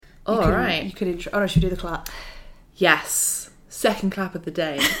All right. You could intro. Oh no, should we do the clap? Yes. Second clap of the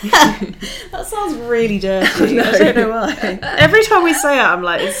day. That sounds really dirty. I don't know why. Every time we say it, I'm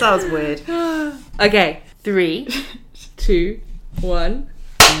like, it sounds weird. Okay. 3, 2, 1.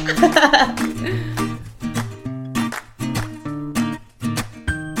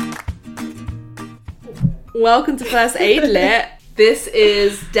 Welcome to First Aid Lit. This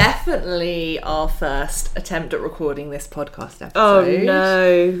is definitely our first attempt at recording this podcast episode. Oh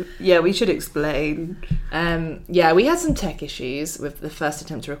no. Yeah, we should explain. We had some tech issues with the first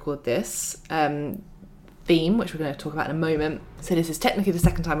attempt to record this theme, which we're going to talk about in a moment. So this is technically the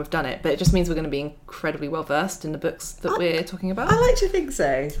second time we've done it, but it just means we're going to be incredibly well versed in the books that we're talking about. I like to think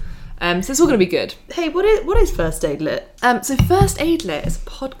so. So it's all going to be good. Hey, what is First Aid Lit? So First Aid Lit is a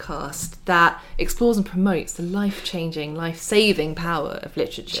podcast that explores and promotes the life-changing, life-saving power of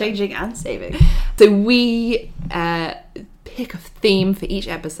literature. Changing and saving. So we pick a theme for each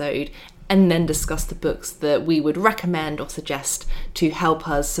episode and then discuss the books that we would recommend or suggest to help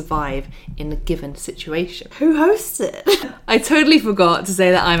us survive in a given situation. Who hosts it? I totally forgot to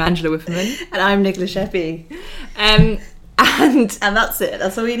say that I'm Angela Whifferman. And I'm Nicola Sheppy. And that's it.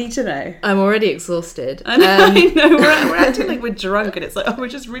 That's all you need to know. I'm already exhausted. I know. We're acting like we're drunk, and it's like,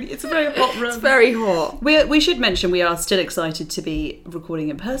 it's a very hot room. It's very hot. We should mention we are still excited to be recording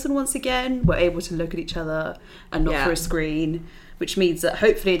in person once again. We're able to look at each other and not through a screen, which means that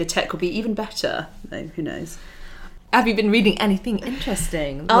hopefully the tech will be even better. Though, who knows? Have you been reading anything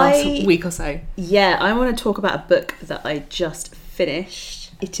interesting the last week or so? Yeah, I want to talk about a book that I just finished.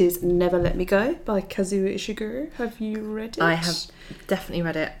 It is Never Let Me Go by Kazuo Ishiguro. Have you read it? I have definitely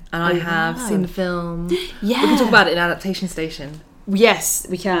read it. And I have seen the film. Yeah. We can talk about it in Adaptation Station. Yes,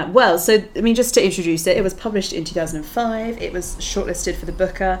 we can. Well, so, just to introduce it, it was published in 2005. It was shortlisted for the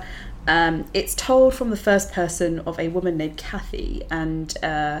Booker. It's told from the first person of a woman named Kathy, and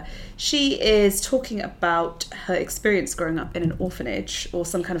she is talking about her experience growing up in an orphanage or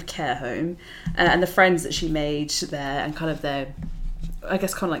some kind of care home, and the friends that she made there, and kind of their, I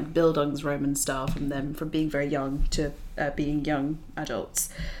guess, kind of like Bildungsroman style from them, from being very young to being young adults.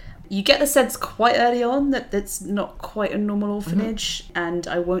 You get the sense quite early on that it's not quite a normal orphanage, and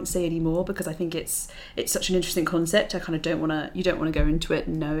I won't say any more because I think it's such an interesting concept. I kind of don't want to go into it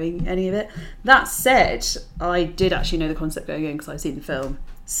knowing any of it. That said, I did actually know the concept going in because I've seen the film,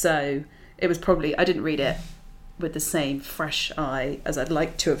 so it was probably, I didn't read it with the same fresh eye as I'd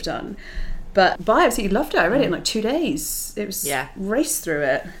like to have done. But I absolutely loved it. I read it in like 2 days. It was raced through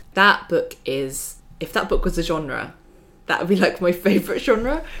it. That book is, if that book was a genre, that would be like my favourite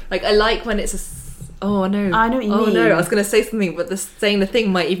genre. Like, I like when it's oh no. I know what you mean. Oh no, I was going to say something, but saying the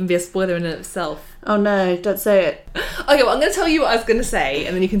thing might even be a spoiler in itself. Oh no, don't say it. Okay, well, I'm going to tell you what I was going to say,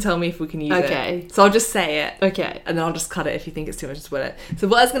 and then you can tell me if we can use it. Okay. So I'll just say it. Okay. And then I'll just cut it if you think it's too much to spoil it. So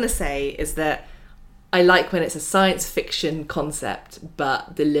what I was going to say is that I like when it's a science fiction concept,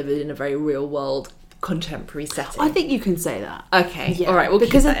 but delivered in a very real world, contemporary setting. I think you can say that. Okay. Yeah. All right.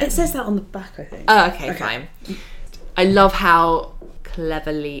 Because it says that on the back, I think. Oh, okay, fine. I love how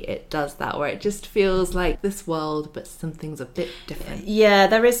cleverly it does that, where it just feels like this world, but something's a bit different. Yeah,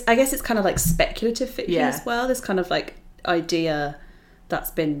 there is. I guess it's kind of like speculative fiction as well. This kind of like idea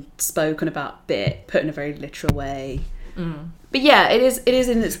that's been spoken about bit, put in a very literal way. But yeah, it is.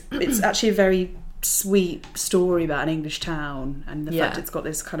 It's actually a very sweet story about an English town, and the fact it's got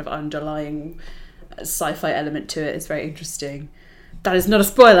this kind of underlying sci-fi element to it is very interesting. That is not a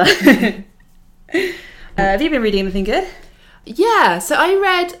spoiler. Have you been reading anything good? Yeah, so I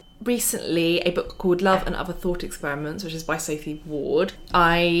read recently a book called Love and Other Thought Experiments, which is by Sophie Ward.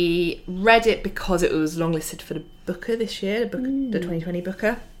 I read it because it was longlisted for the Booker this year, the 2020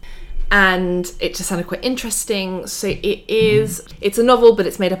 Booker. And it just sounded quite interesting. So it's a novel, but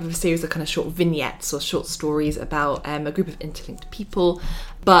it's made up of a series of kind of short vignettes or short stories about a group of interlinked people.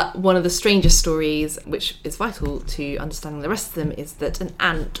 But one of the strangest stories, which is vital to understanding the rest of them, is that an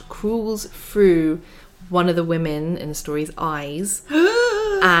ant crawls through one of the women in the story's eyes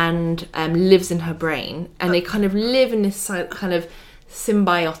and lives in her brain. And they kind of live in this kind of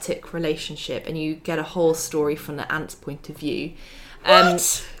symbiotic relationship, and you get a whole story from the ant's point of view. And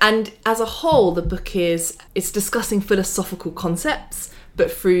as a whole, the book it's discussing philosophical concepts, but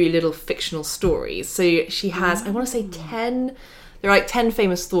through little fictional stories. So she has, I want to say 10, there are like 10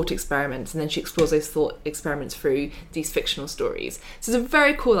 famous thought experiments, and then she explores those thought experiments through these fictional stories. So it's a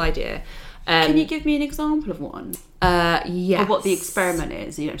very cool idea. Can you give me an example of one? Yes. Or what the experiment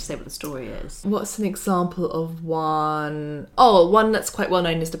is? You don't have to say what the story is. What's an example of one? Oh, one that's quite well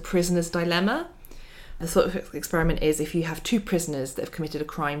known is The Prisoner's Dilemma, The thought experiment is if you have two prisoners that have committed a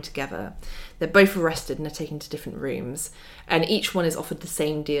crime together, they're both arrested and are taken to different rooms, and each one is offered the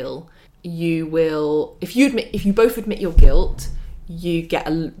same deal. You will, if you both admit your guilt, you get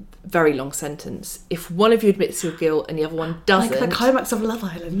a very long sentence. If one of you admits your guilt and the other one doesn't, like the climax of Love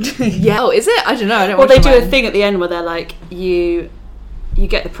Island. Yeah. Oh, is it? I don't know. I don't. Well, they do a thing at the end where they're like, you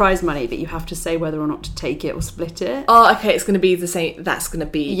get the prize money, but you have to say whether or not to take it or split it. Oh, okay. It's going to be the same. That's going to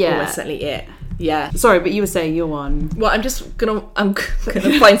be almost certainly it. Yeah. Sorry, but you were saying your one. Well, I'm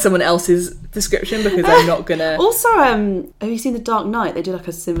gonna find someone else's description because I'm not gonna. Also, have you seen The Dark Knight? They do like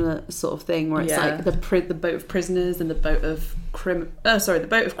a similar sort of thing where it's like the boat of prisoners and the boat of the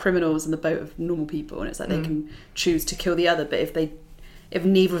boat of criminals and the boat of normal people, and it's like they can choose to kill the other, but if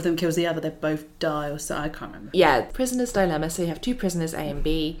neither of them kills the other, they both die or so. I can't remember. Yeah, prisoner's dilemma. So you have two prisoners, A and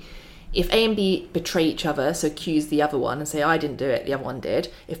B. If A and B betray each other, so accuse the other one and say, I didn't do it, the other one did.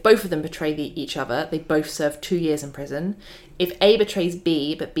 If both of them betray each other, they both serve 2 years in prison. If A betrays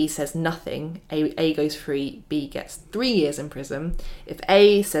B, but B says nothing, A goes free, B gets 3 years in prison. If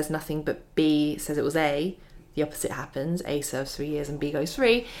A says nothing, but B says it was A, the opposite happens. A serves 3 years and B goes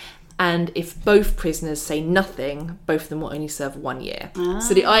free. And if both prisoners say nothing, both of them will only serve 1 year.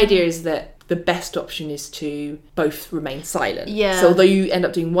 So the idea is that the best option is to both remain silent. Yeah. So although you end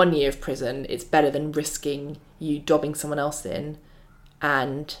up doing 1 year of prison, it's better than risking you dobbing someone else in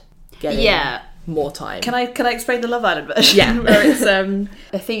and getting more time. Can I explain the Love Island version? Yeah. Where it's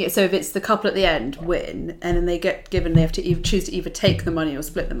I think so if it's the couple at the end win, and then they have to choose to either take the money or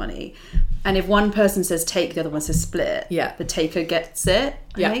split the money. And if one person says take, the other one says split, the taker gets it,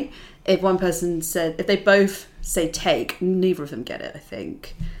 I think. If one person if they both say take, neither of them get it, I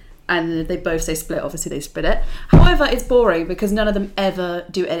think. And if they both say split, obviously they split it. However, it's boring because none of them ever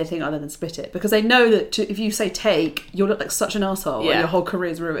do anything other than split it. Because they know that if you say take, you'll look like such an arsehole and your whole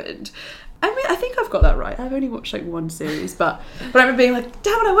career's ruined. I mean, I think I've got that right. I've only watched like one series, but I remember being like,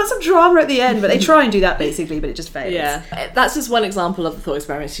 damn it, I want some drama at the end. But they try and do that basically, but it just fails. Yeah. That's just one example of the thought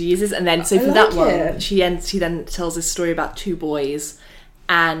experiment she uses. And then, so for that one, she then tells this story about two boys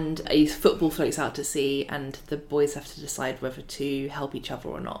and a football floats out to sea and the boys have to decide whether to help each other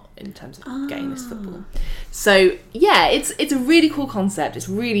or not in terms of getting this football. So, yeah, it's a really cool concept. It's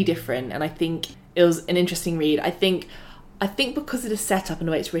really different. And I think it was an interesting read. I think because of the setup and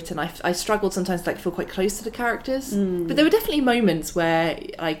the way it's written, I struggled sometimes to feel quite close to the characters. But there were definitely moments where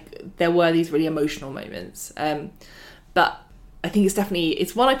there were these really emotional moments. But I think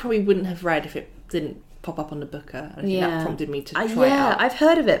it's one I probably wouldn't have read if it didn't pop up on the Booker. I think that prompted me to try it out. I've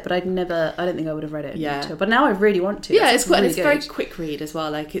heard of it, but I don't think I would have read it until. But now I really want to. Yeah, it's a very quick read as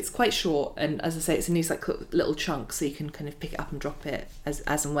well. It's quite short, and as I say, it's in these little chunks, so you can kind of pick it up and drop it as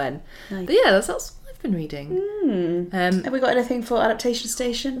and when. Nice. But yeah, that's what I've been reading. Have we got anything for Adaptation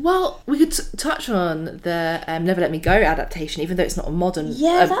Station? Well, we could touch on the Never Let Me Go adaptation, even though it's not a modern.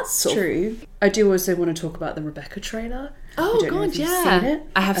 Yeah, that's true. I do also want to talk about the Rebecca trailer. Oh God, yeah, seen it?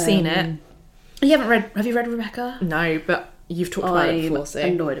 I have seen it. You haven't read? Have you read Rebecca? No, but you've talked about it before. So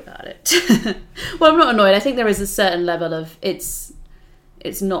I'm annoyed about it. Well, I'm not annoyed. I think there is a certain level of it's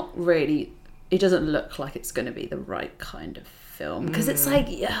not really. It doesn't look like it's going to be the right kind of film because it's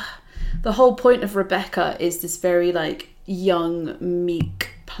the whole point of Rebecca is this very young, meek,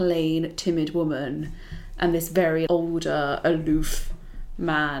 plain, timid woman, and this very older, aloof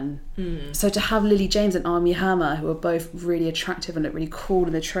man. So to have Lily James and Armie Hammer, who are both really attractive and look really cool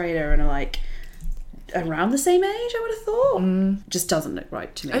in the trailer and are around the same age, I would have thought. Just doesn't look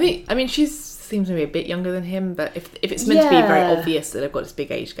right to me. I mean, she seems to be a bit younger than him, but if it's meant to be very obvious that they've got this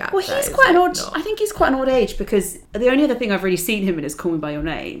big age gap. Well, he's quite an odd. I think he's quite an odd age because the only other thing I've really seen him in is Call Me by Your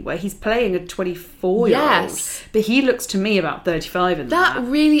Name, where he's playing a 24-year-old. Yes, but he looks to me about 35 in that. That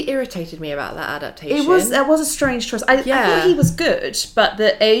really irritated me about that adaptation. That was a strange choice. I thought he was good, but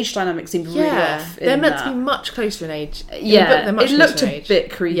the age dynamic seemed really off. They're meant to be much closer in age. Yeah, it looked a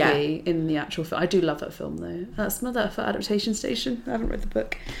bit creepy in the actual film. I do love that film though. That's not that for Adaptation Station. I haven't read the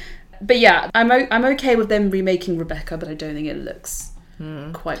book. But yeah, I'm okay with them remaking Rebecca, but I don't think it looks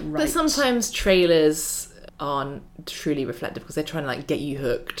quite right. But sometimes trailers aren't truly reflective because they're trying to get you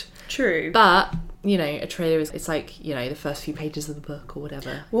hooked. True. But, a trailer is, it's the first few pages of the book or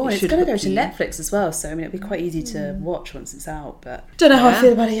whatever. Well, it's going to go to Netflix as well, so it'll be quite easy to watch once it's out, but don't know how I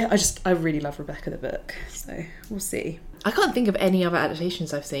feel about it yet. I really love Rebecca the book, so we'll see. I can't think of any other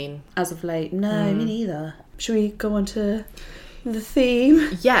adaptations I've seen. As of late. No, me neither. Should we go on to the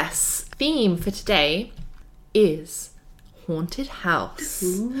theme? Yes. Theme for today is haunted house.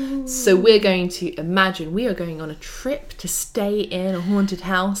 Ooh. So we're going to imagine we are going on a trip to stay in a haunted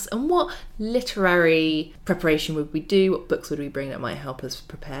house, and what literary preparation would we do? What books would we bring that might help us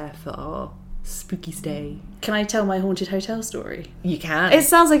prepare for our spooky stay. Can I tell my haunted hotel story? You can. It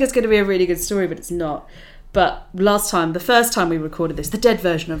sounds like it's going to be a really good story, but it's not. But the first time we recorded this, the dead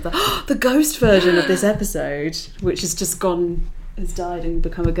version of the ghost version of this episode, which has just has died and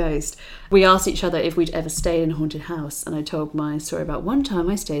become a ghost, we asked each other if we'd ever stayed in a haunted house, and I told my story about one time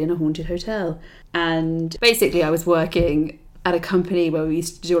I stayed in a haunted hotel. And basically I was working at a company where we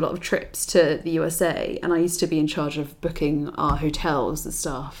used to do a lot of trips to the USA, and I used to be in charge of booking our hotels and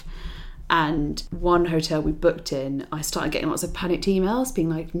stuff. And one hotel we booked in, I started getting lots of panicked emails being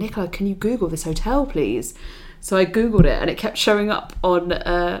like, Nicola, can you Google this hotel, please? So I Googled it, and it kept showing up on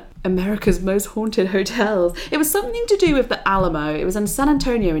America's Most Haunted Hotels. It was something to do with the Alamo. It was in San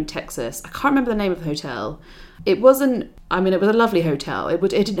Antonio in Texas. I can't remember the name of the hotel. It wasn't, it was a lovely hotel. It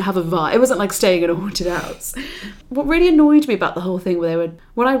didn't have a vibe. It wasn't like staying in a haunted house. What really annoyed me about the whole thing,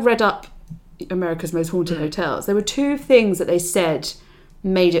 when I read up America's Most Haunted Hotels, there were two things that they said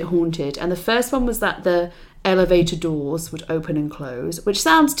made it haunted, and the first one was that the elevator doors would open and close, which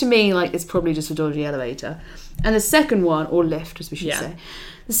sounds to me like it's probably just a dodgy elevator. And the second one, or lift as we should say,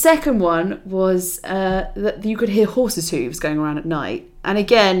 the second one was that you could hear horses' hooves going around at night. And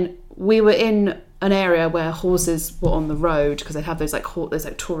again, we were in an area where horses were on the road because they'd have those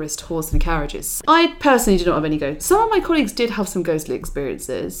tourist horse and carriages. I personally did not have any ghosts. Some of my colleagues did have some ghostly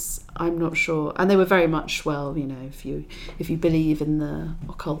experiences. I'm not sure, and they were very much, well, if you believe in the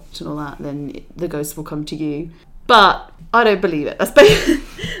occult and all that, then the ghosts will come to you. But I don't believe it.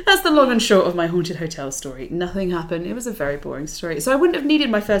 That's the long and short of my haunted hotel story. Nothing happened. It was a very boring story. So I wouldn't have needed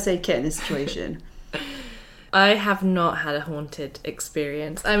my first aid kit in this situation. I have not had a haunted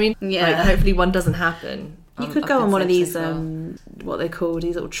experience. Hopefully one doesn't happen. You could go on one of these, what they call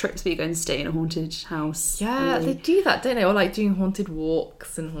these little trips where you go and stay in a haunted house. Yeah, they do that, don't they? Or like doing haunted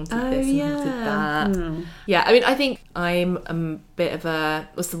walks and haunted this and haunted that. Mm. Yeah, I think I'm a bit of a,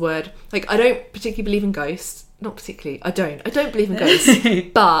 what's the word? Like, I don't particularly believe in ghosts. Not particularly. I don't believe in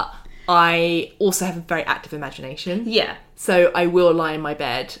ghosts. But I also have a very active imagination. Yeah. So I will lie in my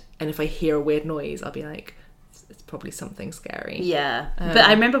bed, and if I hear a weird noise, I'll be like, it's probably something scary. Yeah. But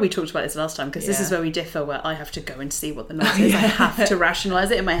I remember we talked about this last time, because this is where we differ, where I have to go and see what the noise is. I have to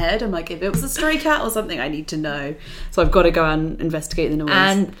rationalise it in my head. I'm like, if it was a stray cat or something, I need to know. So I've got to go and investigate the noise.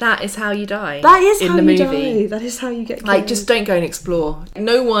 And that is how you die. That is how you die. That is how you get killed. Like, just don't go and explore.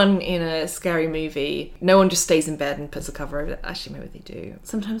 No one in a scary movie, no one just stays in bed and puts a cover over it. Actually, maybe they do.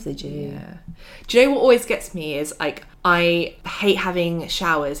 Sometimes they do. Yeah. Do you know what always gets me is, like, I hate having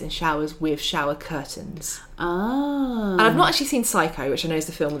showers with shower curtains. Ah. And I've not actually seen Psycho, which I know is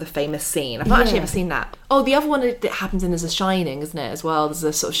the film with the famous scene. I've not actually ever seen that. Oh, the other one that happens in is The Shining, isn't it, as well? There's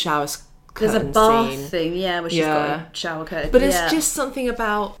a sort of shower curtain There's a bath scene. thing, where she's got a shower curtain. But it's just something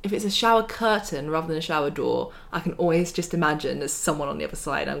about, if it's a shower curtain rather than a shower door, I can always just imagine there's someone on the other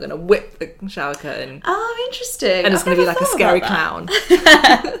side. I'm going to whip the shower curtain. Oh, interesting. And it's going to be like a scary clown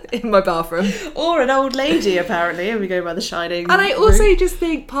in my bathroom. Or an old lady, apparently, and we go by The Shining. And I also just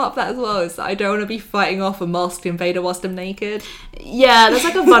think part of that as well is that I don't want to be fighting off a masked invader whilst I'm naked. Yeah, there's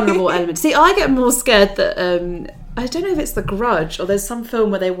like a vulnerable element. See, I get more scared that... I don't know if it's The Grudge, or there's some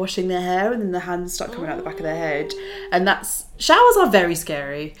film where they're washing their hair and then the hands start coming out the back of their head. And showers are very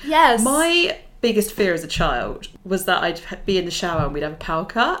scary. Yes. My biggest fear as a child was that I'd be in the shower and we'd have a power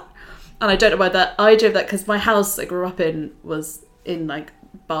cut. And I don't know why that, I drove that because my house I grew up in was in like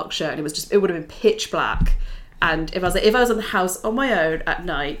Berkshire, and it would have been pitch black. And if I was in the house on my own at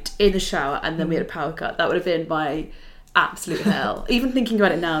night in the shower and then we had a power cut, that would have been my absolute hell. Even thinking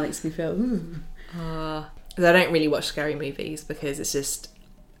about it now makes me feel, I don't really watch scary movies because it's just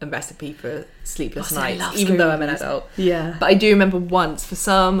a recipe for sleepless I nights, love even though scary I'm an movies. adult. Yeah. But I do remember once, for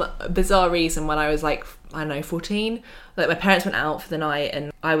some bizarre reason, when I was like, I don't know, 14, like my parents went out for the night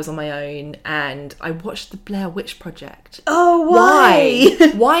and I was on my own and I watched the Blair Witch Project. Oh,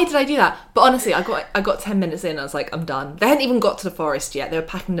 why? Why did I do that? But honestly, I got 10 minutes in and I was like, I'm done. They hadn't even got to the forest yet. They were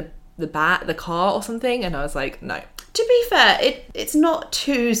packing the car or something, and I was like, no. To be fair, it's not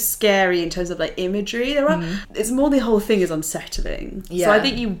too scary in terms of like imagery. It's more the whole thing is unsettling. Yeah. So I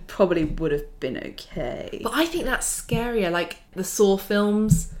think you probably would have been okay. But I think that's scarier. Like the Saw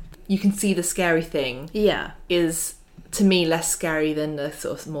films, you can see the scary thing. Yeah. Is to me less scary than the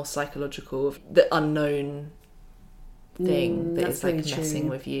sort of more psychological, the unknown thing that is like messing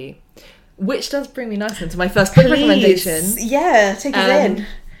with you. Which does bring me nicely into my first book recommendation. Yeah, take us in.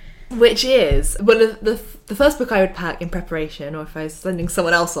 Which is, well, the first book I would pack in preparation, or if I was sending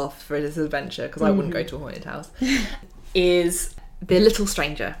someone else off for this adventure, because I wouldn't go to a haunted house, is The Little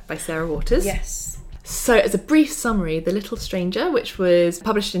Stranger by Sarah Waters. Yes. So as a brief summary, The Little Stranger, which was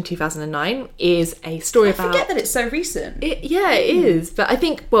published in 2009, is a story about... I forget that it's so recent. It is. But I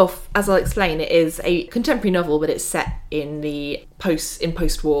think, well, as I'll explain, it is a contemporary novel, but it's set in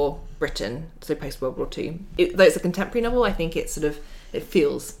post-war Britain, so post-World War II. Though it's a contemporary novel, I think it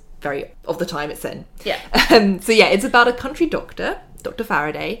feels very of the time it's in. Yeah. So yeah, it's about a country doctor, Dr.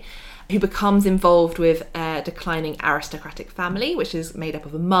 Faraday, who becomes involved with a declining aristocratic family, which is made up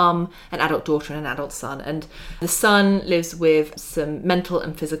of a mum, an adult daughter and an adult son. And the son lives with some mental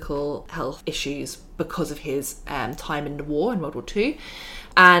and physical health issues because of his time in the war, in World War II.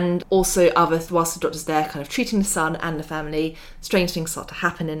 And also whilst the doctor's there kind of treating the son and the family, strange things start to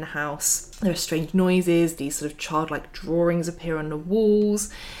happen in the house. There are strange noises, these sort of childlike drawings appear on the walls.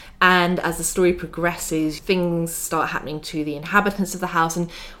 And as the story progresses, things start happening to the inhabitants of the house, and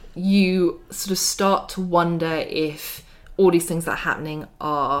you sort of start to wonder if all these things that are happening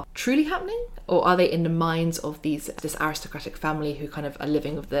are truly happening, or are they in the minds of this aristocratic family who kind of are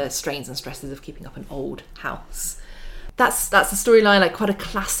living with the strains and stresses of keeping up an old house. That's the storyline, like quite a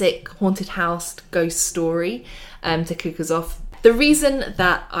classic haunted house ghost story to kick us off. The reason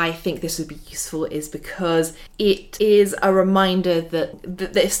that I think this would be useful is because it is a reminder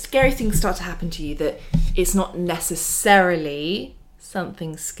that if scary things start to happen to you, that it's not necessarily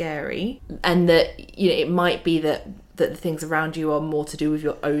something scary, and that it might be that the things around you are more to do with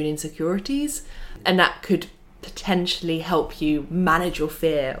your own insecurities, and that could potentially help you manage your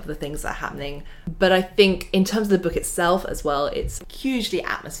fear of the things that are happening. But I think in terms of the book itself as well, it's hugely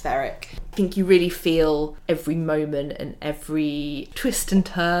atmospheric. I think you really feel every moment, and every twist and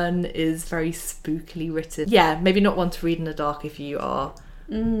turn is very spookily written. Yeah, maybe not one to read in the dark if you are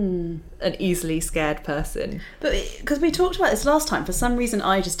an easily scared person. But because we talked about this last time, for some reason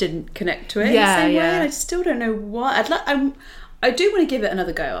I just didn't connect to it in the same way, and I still don't know why. I do want to give it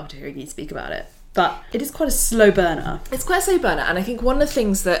another go after hearing you speak about it, but it is quite a slow burner. It's quite a slow burner, and I think one of the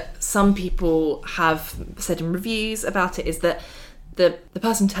things that some people have said in reviews about it is that the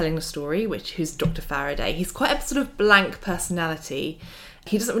person telling the story, who's Dr. Faraday, he's quite a sort of blank personality.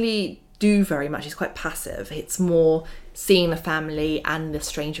 He doesn't really do very much. He's quite passive. It's more seeing the family and the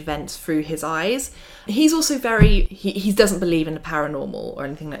strange events through his eyes. He's also he doesn't believe in the paranormal or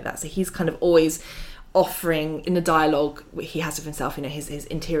anything like that, so he's kind of always offering, in the dialogue he has with himself, his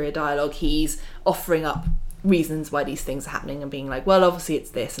interior dialogue, he's offering up reasons why these things are happening and being like, well, obviously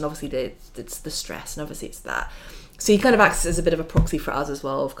it's this, and obviously it's the stress, and obviously it's that. So he kind of acts as a bit of a proxy for us as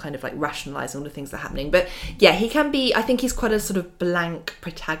well, of kind of like rationalising all the things that are happening. But yeah, he can be, I think he's quite a sort of blank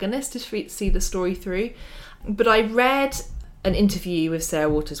protagonist to see the story through. But I read an interview with Sarah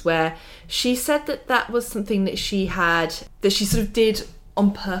Waters where she said that was something that she sort of did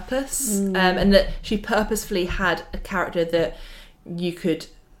on purpose, and that she purposefully had a character that you could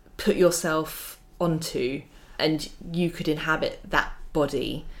put yourself onto and you could inhabit that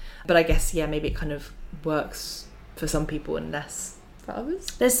body. But I guess, yeah, maybe it kind of works for some people and less for others.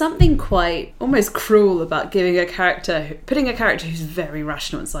 There's something quite almost cruel about putting a character who's very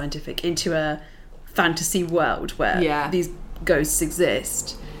rational and scientific into a fantasy world where these ghosts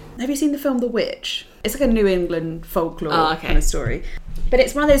exist. Have you seen the film The Witch? It's like a New England folklore kind of story. But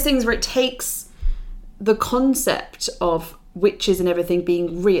it's one of those things where it takes the concept of witches and everything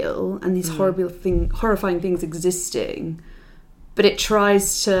being real and these horrifying things existing, but it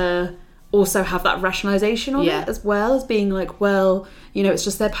tries to also have that rationalisation on it as well, as being like, well, it's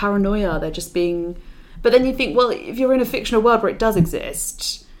just their paranoia, they're just being... But then you think, well, if you're in a fictional world where it does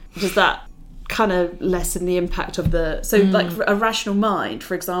exist, does that kind of lessen the impact of the... So like a rational mind,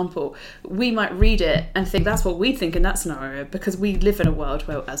 for example, we might read it and think that's what we think in that scenario because we live in a world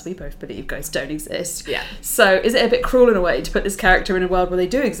where, as we both believe, ghosts don't exist. Yeah. So is it a bit cruel in a way to put this character in a world where they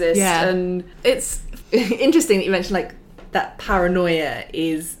do exist? Yeah. And it's interesting that you mentioned like that paranoia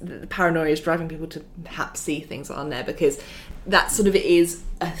is driving people to perhaps see things on there, because that sort of is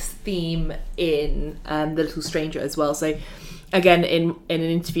a theme in The Little Stranger as well. So again, in an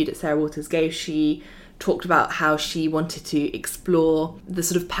interview that Sarah Waters gave, she talked about how she wanted to explore the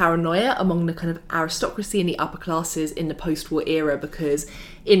sort of paranoia among the kind of aristocracy and the upper classes in the post-war era, because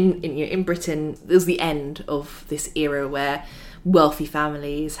in Britain there was the end of this era where wealthy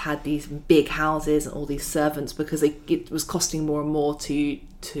families had these big houses and all these servants because it was costing more and more to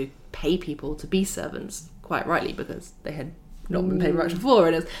pay people to be servants, quite rightly, because they had not been paid much before,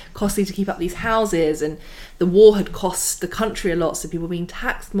 and it was costly to keep up these houses, and the war had cost the country a lot, so people were being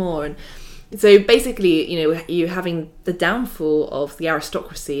taxed more. And so basically, you're having the downfall of the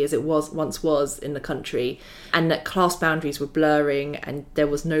aristocracy as it once was in the country, and that class boundaries were blurring, and there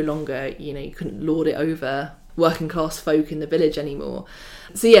was no longer, you couldn't lord it over working class folk in the village anymore.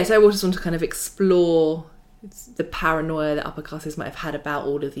 So yeah, so I just want to kind of explore the paranoia that upper classes might have had about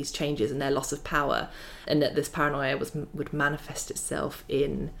all of these changes and their loss of power, and that this paranoia would manifest itself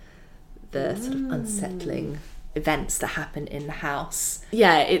in the sort of unsettling events that happen in the house.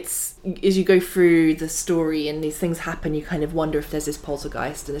 Yeah, it's as you go through the story and these things happen, you kind of wonder if there's this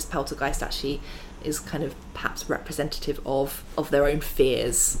poltergeist, and this poltergeist actually is kind of perhaps representative of their own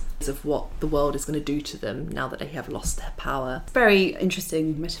fears of what the world is going to do to them now that they have lost their power. Very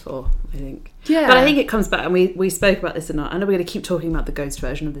interesting metaphor, I think. Yeah. But I think it comes back, and we spoke about this in our... I know we're going to keep talking about the ghost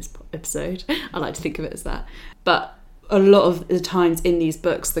version of this episode. I like to think of it as that. But a lot of the times in these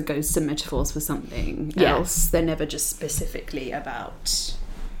books, the ghosts are metaphors for something else. They're never just specifically about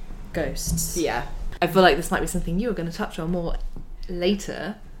ghosts. Yeah. I feel like this might be something you were going to touch on more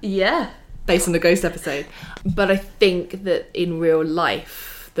later. Yeah. Based on the ghost episode. But I think that in real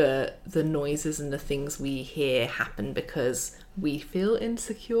life, the noises and the things we hear happen because we feel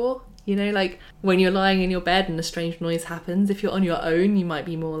insecure. You know, like when you're lying in your bed and a strange noise happens, if you're on your own, you might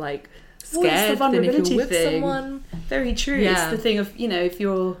be more like scared than if you're with someone. Very true. Yeah. It's the thing of, you know, if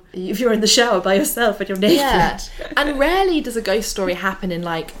you're in the shower by yourself and you're naked. Yeah. And rarely does a ghost story happen in,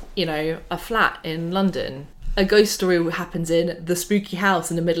 like, you know, a flat in London. A ghost story happens in the spooky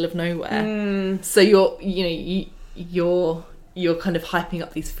house in the middle of nowhere. So you're kind of hyping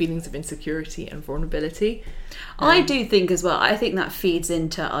up these feelings of insecurity and vulnerability. I do think as well, I think that feeds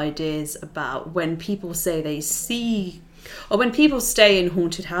into ideas about when people say they see, or when people stay in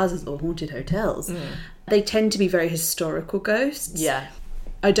haunted houses or haunted hotels, they tend to be very historical ghosts. Yeah.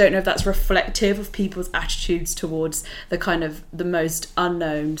 I don't know if that's reflective of people's attitudes towards the kind of the most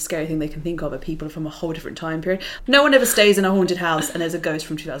unknown, scary thing they can think of are people from a whole different time period. No one ever stays in a haunted house and there's a ghost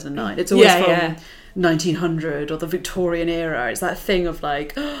from 2009. It's always from 1900 or the Victorian era. It's that thing of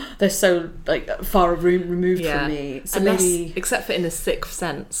like, oh, they're so like far removed from me. So maybe, except for in the Sixth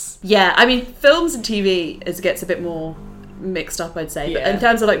Sense. Yeah, I mean, films and TV gets a bit more mixed up, I'd say. But in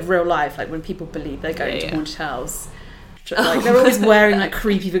terms of like real life, like when people believe they're going to a haunted house, like they're always wearing like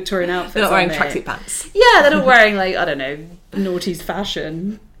creepy Victorian outfits. They're not wearing tracksuit pants. Yeah, they're not wearing like, I don't know, noughties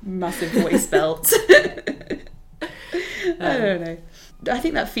fashion, massive waist belts. I don't know. I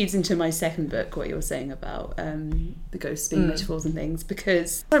think that feeds into my second book, what you're saying about the ghosts being metaphors and things,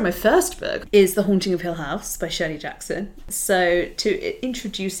 because my first book is The Haunting of Hill House by Shirley Jackson. So to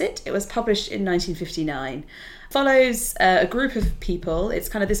introduce it, it was published in 1959. Follows a group of people. It's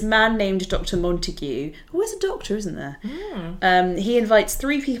kind of this man named Dr. Montague. Always a doctor, isn't there? He invites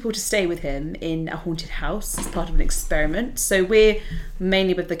 3 people to stay with him in a haunted house as part of an experiment. So we're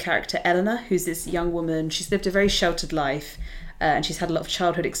mainly with the character Eleanor, who's this young woman. She's lived a very sheltered life. And she's had a lot of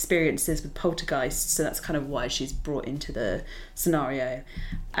childhood experiences with poltergeists, so that's kind of why she's brought into the scenario.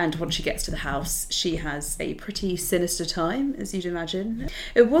 And once she gets to the house, she has a pretty sinister time, as you'd imagine.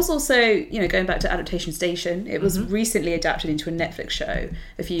 It was also, you know, going back to Adaptation Station, it was recently adapted into a Netflix show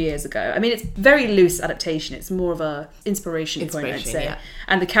a few years ago. I mean, it's very loose adaptation. It's more of a inspiration point, I'd say. Yeah.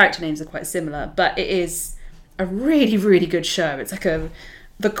 And the character names are quite similar, but it is a really, really good show. It's like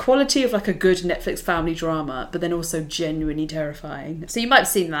the quality of like a good Netflix family drama, but then also genuinely terrifying. So you might have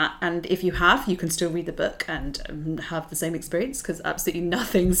seen that, and if you have, you can still read the book and have the same experience, because absolutely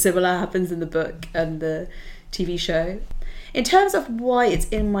nothing similar happens in the book and the TV show. In terms of why it's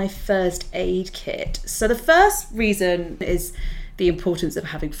in my first aid kit, so the first reason is the importance of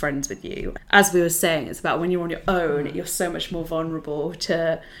having friends with you. As we were saying, it's about when you're on your own, you're so much more vulnerable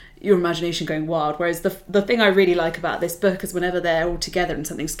to your imagination going wild. Whereas the thing I really like about this book is whenever they're all together and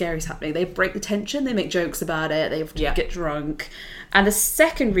something scary is happening, they break the tension, they make jokes about it, they get drunk. And the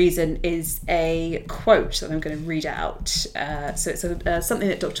second reason is a quote that I'm going to read out. So it's something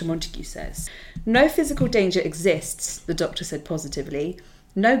that Dr. Montague says. "No physical danger exists," the doctor said positively.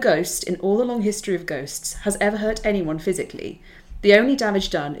 "No ghost in all the long history of ghosts has ever hurt anyone physically. The only damage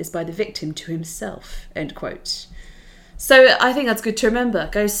done is by the victim to himself," end quote. So I think that's good to remember.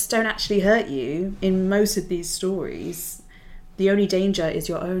 Ghosts don't actually hurt you in most of these stories. The only danger is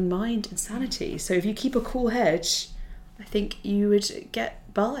your own mind and sanity. So if you keep a cool head, I think you would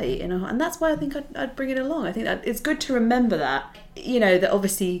get by. And that's why I think I'd bring it along. I think that it's good to remember that. You know, that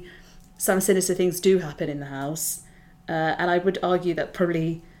obviously some sinister things do happen in the house. And I would argue that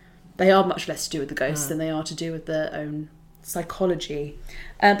probably they are much less to do with the ghosts than they are to do with their own psychology.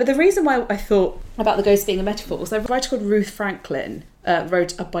 But the reason why I thought about the ghost being a metaphor was a writer called Ruth Franklin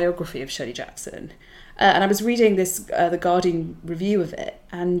wrote a biography of Shirley Jackson. And I was reading this, the Guardian review of it.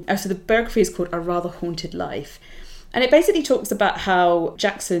 And so the biography is called A Rather Haunted Life. And it basically talks about how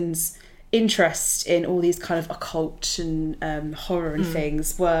Jackson's interest in all these kind of occult and horror and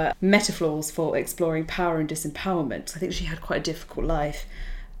things were metaphors for exploring power and disempowerment. I think she had quite a difficult life.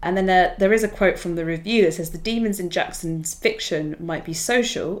 And then there is a quote from the review that says, the demons in Jackson's fiction might be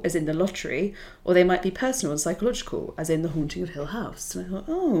social, as in The Lottery, or they might be personal and psychological, as in The Haunting of Hill House. And I thought,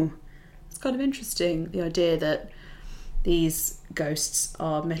 oh, it's kind of interesting, the idea that these ghosts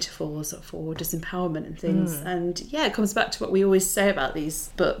are metaphors for disempowerment and things. And yeah, it comes back to what we always say about these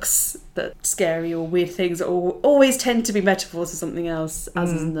books, that scary or weird things always tend to be metaphors for something else,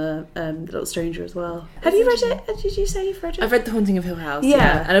 as in the Little Stranger as well. Have you read it? Did you say you've read it? I've read The Haunting of Hill House,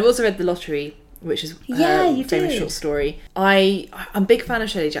 yeah. And I've also read The Lottery, which is her famous short story. I'm a big fan of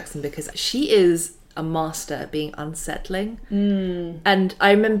Shirley Jackson because she is a master at being unsettling. And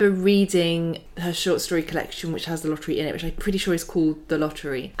I remember reading her short story collection, which has The Lottery in it, which I'm pretty sure is called The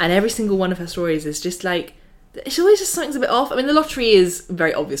Lottery, and every single one of her stories is just like, it's always just something's a bit off. I mean, The Lottery is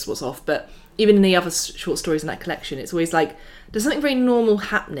very obvious what's off, but even in the other short stories in that collection, it's always like there's something very normal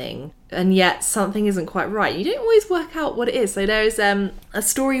happening and yet something isn't quite right. You don't always work out what it is. So there's a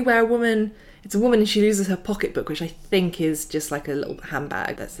story where it's a woman and she loses her pocketbook, which I think is just like a little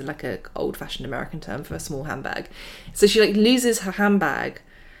handbag. That's like a old-fashioned American term for a small handbag. So she like loses her handbag,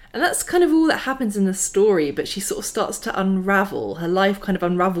 and that's kind of all that happens in the story, but she sort of starts to unravel. Her life kind of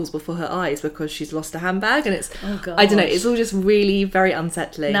unravels before her eyes because she's lost a handbag, and it's, I don't know, it's all just really very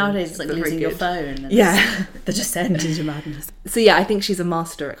unsettling. Nowadays it's like losing your phone. And yeah. The descent into madness. So yeah, I think she's a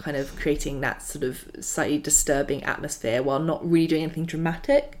master at kind of creating that sort of slightly disturbing atmosphere while not really doing anything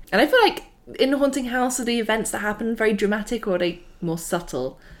dramatic. And I feel like in Haunting House, are the events that happen very dramatic, or are they more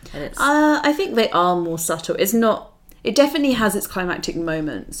subtle? And it's I think they are more subtle. It definitely has its climactic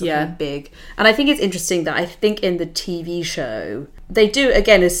moments, big. And I think it's interesting that I think in the TV show, they do,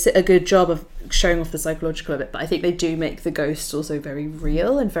 again, a good job of showing off the psychological of it, but I think they do make the ghosts also very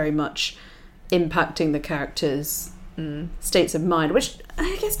real and very much impacting the characters' states of mind, which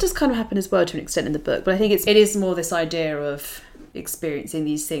I guess does kind of happen as well to an extent in the book. But I think it is more this idea of experiencing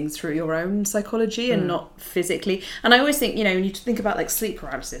these things through your own psychology and not physically. And I always think, when you think about like sleep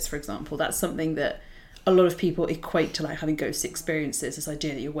paralysis, for example, that's something that a lot of people equate to like having ghost experiences, this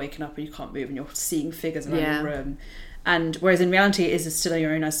idea that you're waking up and you can't move and you're seeing figures around your room. And whereas in reality it is still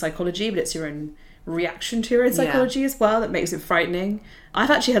your own psychology, but it's your own reaction to your own psychology as well that makes it frightening.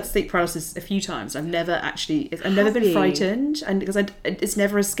 I've actually had sleep paralysis a few times. I've never been frightened, and because it's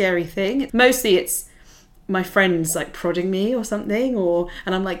never a scary thing. Mostly it's my friends like prodding me or something,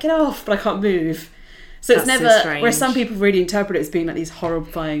 and I'm like, get off, but I can't move. So it's never, whereas some people really interpret it as being like these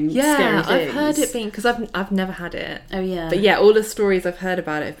horrifying, scary things. I've heard it being, because I've never had it. Oh yeah. But yeah, all the stories I've heard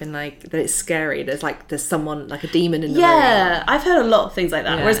about it have been like, that it's scary. There's someone, like a demon in the room. Yeah, I've heard a lot of things like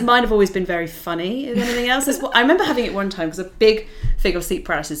that. Yeah. Whereas mine have always been very funny than anything else. I remember having it one time, because a big thing of sleep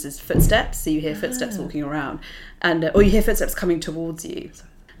paralysis is footsteps. So you hear footsteps walking around, and or you hear footsteps coming towards you. So,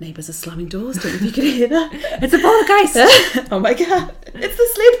 neighbours are slamming doors, don't know if you can hear that. It's a poltergeist! Oh my god, it's the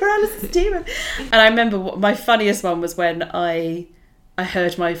sleep paralysis demon. And I remember my funniest one was when I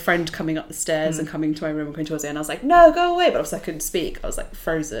heard my friend coming up the stairs and coming to my room and coming towards me, and I was like, no, go away, but obviously I couldn't speak. I was like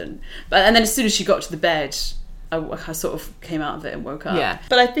frozen. And then as soon as she got to the bed, I sort of came out of it and woke up. Yeah.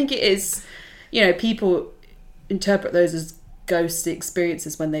 But I think it is, people interpret those as ghost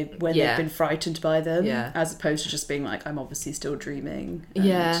experiences when they've been frightened by them, as opposed to just being like, I'm obviously still dreaming.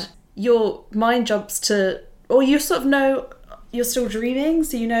 And your mind jumps to, or you sort of know you're still dreaming,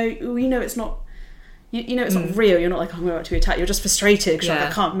 so you know it's not, it's not real. You're not like, I'm about to be attacked. You're just frustrated because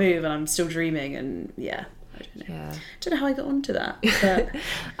I can't move and I'm still dreaming, and I don't know how I got onto that, but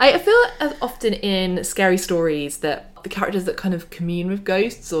I feel often in scary stories that the characters that kind of commune with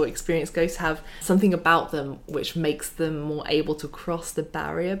ghosts or experience ghosts have something about them which makes them more able to cross the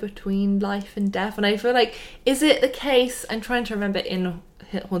barrier between life and death. And I feel like, is it the case, I'm trying to remember in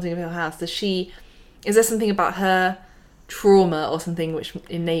Haunting of Hill House, is there something about her trauma or something which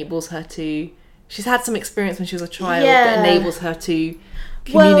enables her to, she's had some experience when she was a child that enables her to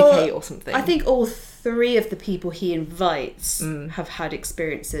communicate or something? I think all three of the people he invites have had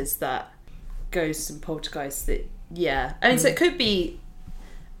experiences that ghosts and poltergeists that, so it could be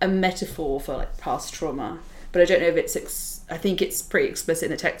a metaphor for like past trauma, but I don't know if it's I think it's pretty explicit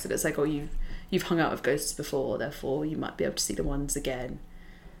in the text that it's like, oh, you've hung out with ghosts before, therefore you might be able to see the ones again,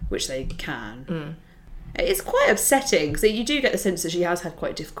 which they can. It's quite upsetting, because you do get the sense that she has had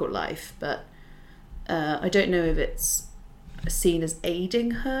quite a difficult life, but I don't know if it's seen as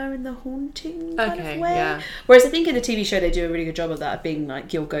aiding her in the haunting kind of way. Whereas I think in the TV show they do a really good job of that, being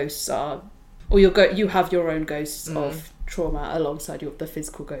like, your ghosts are, or you have your own ghosts of trauma alongside the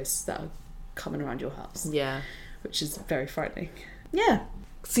physical ghosts that are coming around your house. Yeah. Which is very frightening. Yeah.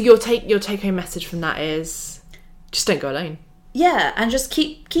 So your take home message from that is just don't go alone. Yeah, and just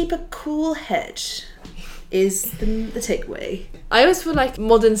keep a cool head is the takeaway. I always feel like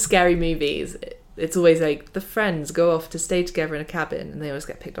modern scary movies, it's always like the friends go off to stay together in a cabin and they always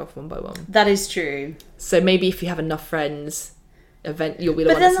get picked off one by one. That is true. So maybe if you have enough friends, you'll be the one to survive.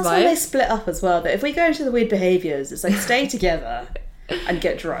 But then that's why they split up as well. That if we go into the weird behaviours, it's like stay together and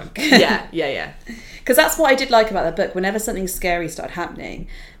get drunk. Yeah. Because that's what I did like about that book. Whenever something scary started happening,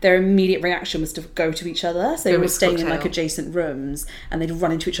 their immediate reaction was to go to each other. So they were staying in like adjacent rooms, and they'd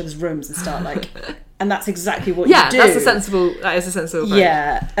run into each other's rooms and start like, and that's exactly what you do. That is a sensible approach.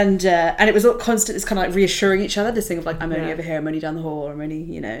 Yeah, and it was all constant. It's kind of like reassuring each other. This thing of like, I'm only over here, I'm only down the hall, I'm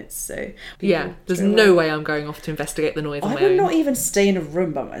only, it's so. There's no way I'm going off to investigate the noise on my own. I would not even stay in a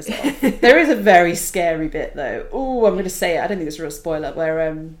room by myself. There is a very scary bit though. Oh, I'm going to say it. I don't think it's a real spoiler.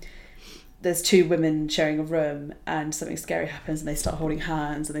 Where there's two women sharing a room and something scary happens and they start holding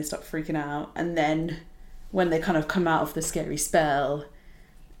hands and they start freaking out, and then when they kind of come out of the scary spell,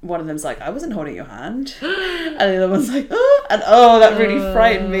 one of them's like, I wasn't holding your hand, and the other one's like, oh, and that really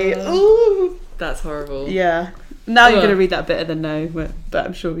frightened me. Ooh, that's horrible. Yeah, now you're going to read that better than no, but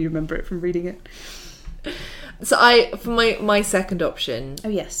I'm sure you remember it from reading it. So for my second option,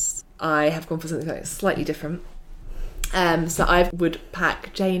 I have gone for something like slightly different. So I would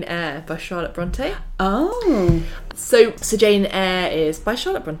pack Jane Eyre by Charlotte Bronte. Oh. So Jane Eyre is by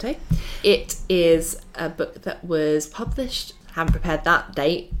Charlotte Bronte. It is a book that was published, haven't prepared that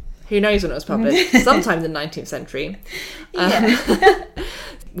date, who knows when it was published, sometime in the 19th century.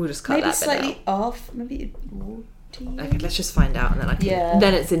 We'll just cut maybe that bit slightly out. off, maybe. Okay, let's just find out, and then I can.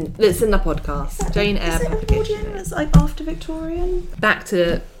 Then it's in the podcast. Jane Eyre publication. It's like after Victorian. Back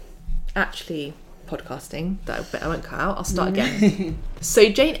to actually podcasting, that bit I won't cut out. I'll start again. So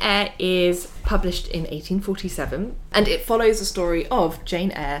Jane Eyre is published in 1847, and it follows the story of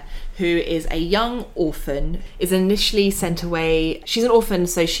Jane Eyre, who is a young orphan, is initially sent away. She's an orphan,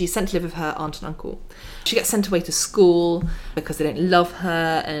 so she's sent to live with her aunt and uncle. She gets sent away to school because they don't love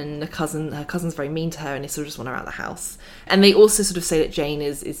her, and her cousin's very mean to her, and they sort of just want her out of the house. And they also sort of say that Jane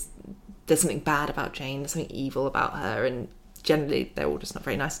is there's something bad about Jane, there's something evil about her, and generally they're all just not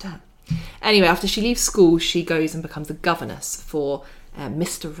very nice to her. Anyway, after she leaves school, she goes and becomes a governess for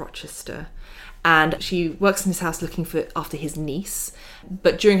Mr. Rochester, and she works in his house looking after his niece.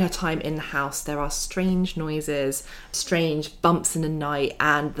 But during her time in the house, there are strange noises, strange bumps in the night,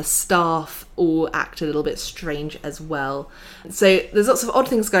 and the staff all act a little bit strange as well. So there's lots of odd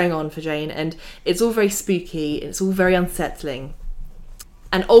things going on for Jane, and it's all very spooky, it's all very unsettling.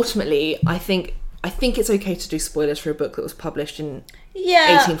 And ultimately, I think it's okay to do spoilers for a book that was published in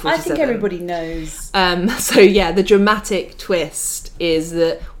 1847. I think everybody knows. The dramatic twist is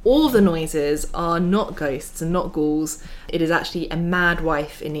that all the noises are not ghosts and not ghouls. It is actually a mad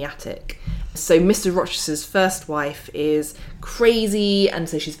wife in the attic. So Mr. Rochester's first wife is crazy, and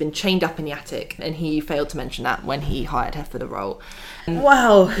so she's been chained up in the attic, and he failed to mention that when he hired her for the role.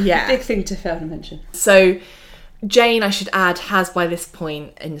 Wow. Yeah. Big thing to fail to mention. So Jane, I should add, has by this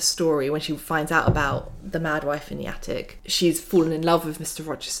point in the story, when she finds out about the mad wife in the attic, she's fallen in love with Mr.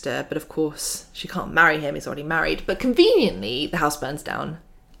 Rochester, but of course she can't marry him, he's already married. But conveniently, the house burns down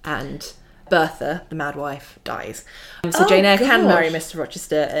and Bertha, the mad wife, dies. So Jane Eyre can marry Mr.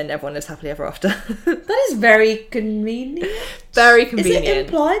 Rochester and everyone lives happily ever after. That is very convenient. Very convenient. Is it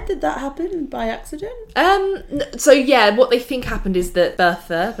implied that happened by accident? What they think happened is that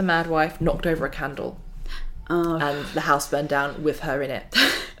Bertha, the mad wife, knocked over a candle. And the house burned down with her in it.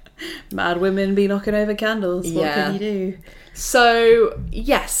 Mad women be knocking over candles. What can you do? So,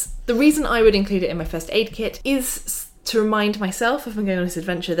 yes, the reason I would include it in my first aid kit is to remind myself, if I'm going on this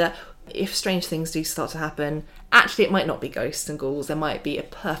adventure, that if strange things do start to happen, actually it might not be ghosts and ghouls. There might be a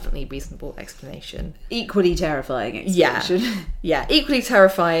perfectly reasonable explanation. Equally terrifying explanation. Yeah, equally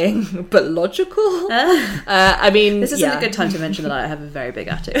terrifying, but logical. This isn't a good time to mention that I have a very big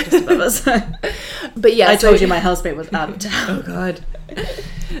attic just above us. But yeah, I told you my housemate was out of town. Oh God.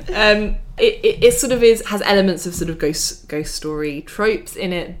 It sort of has elements of sort of ghost story tropes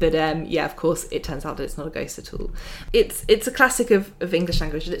in it, but of course it turns out that it's not a ghost at all. It's a classic of English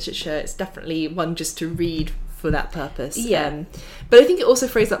language literature. It's definitely one just to read for that purpose. But I think it also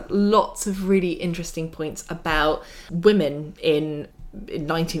throws up lots of really interesting points about women in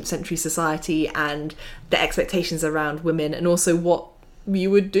 19th century society and the expectations around women, and also what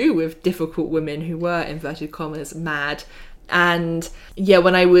you would do with difficult women who were, inverted commas, mad. And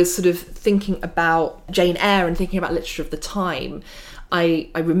when I was sort of thinking about Jane Eyre and thinking about literature of the time, I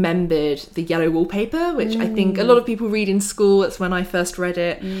remembered The Yellow Wallpaper, which I think a lot of people read in school. That's when I first read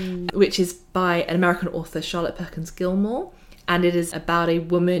it, which is by an American author, Charlotte Perkins Gilmore. and it is about a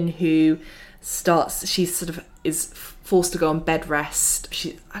woman who she's sort of is forced to go on bed rest.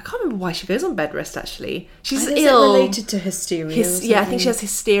 I can't remember why she goes on bed rest, actually. She's ill. Is it related to hysteria? Yeah, I think she has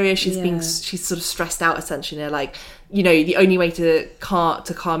hysteria. She's sort of stressed out, essentially. Like, you know, the only way to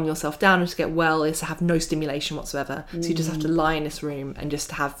calm yourself down and to get well is to have no stimulation whatsoever. So you just have to lie in this room and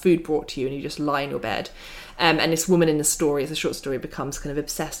just have food brought to you, and you just lie in your bed. And this woman in the story, as a short story, becomes kind of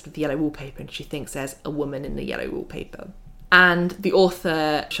obsessed with the yellow wallpaper, and she thinks there's a woman in the yellow wallpaper. And the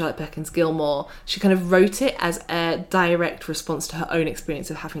author, Charlotte Perkins Gilmore, she kind of wrote it as a direct response to her own experience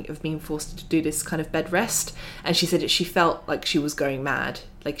of being forced to do this kind of bed rest. And she said that she felt like she was going mad.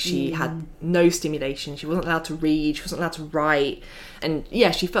 Like, she had no stimulation. She wasn't allowed to read. She wasn't allowed to write. And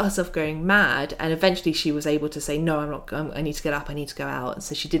yeah, she felt herself going mad. And eventually she was able to say, no, I'm not going. I need to get up. I need to go out. And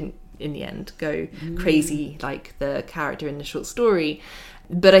so she didn't, in the end, go crazy like the character in the short story.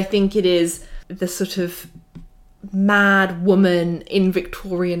 But I think it is the sort of mad woman in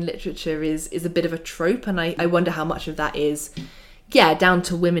Victorian literature is a bit of a trope, and I wonder how much of that is down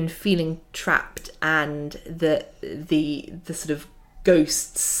to women feeling trapped, and the sort of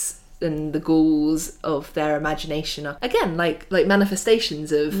ghosts and the ghouls of their imagination are again like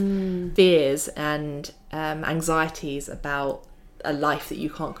manifestations of fears and anxieties about a life that you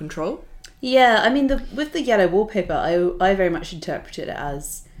can't control. Yeah, I mean, with the yellow wallpaper, I very much interpreted it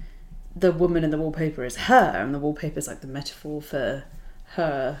as the woman in the wallpaper is her, and the wallpaper is like the metaphor for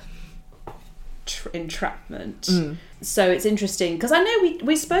her entrapment. So it's interesting because I know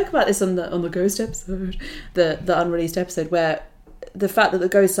we spoke about this on the ghost episode, the unreleased episode, where the fact that the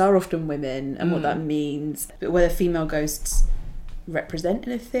ghosts are often women and what that means, but whether female ghosts represent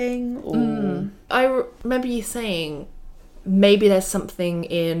anything or I remember you saying maybe there's something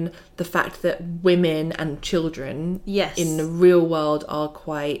in the fact that women and children in the real world are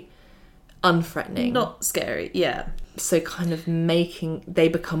quite unthreatening, not scary. So kind of they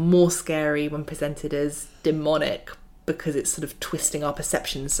become more scary when presented as demonic because it's sort of twisting our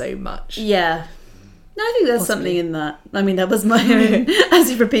perception so much. No, I think there's something in that. I mean, that was my own,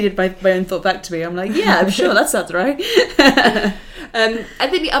 as you repeated my own thought back to me, I'm like, yeah, I'm sure that sounds right. I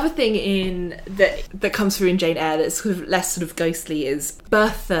think the other thing that comes through in Jane Eyre that's sort of less sort of ghostly is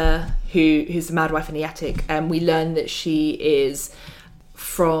Bertha, who's the mad wife in the attic, and we learn that she is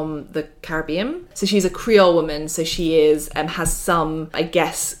from the Caribbean. So she's a Creole woman, so she is has some, I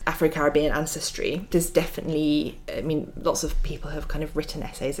guess, Afro-Caribbean ancestry. There's definitely, I mean, lots of people have kind of written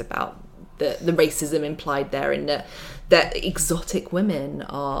essays about the racism implied there, in that exotic women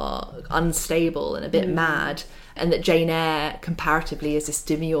are unstable and a bit mad, and that Jane Eyre comparatively is this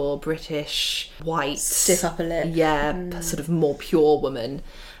demure British white stiff upper lip, sort of more pure woman.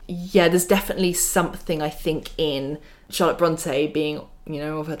 There's definitely something, I think, in Charlotte Bronte being, you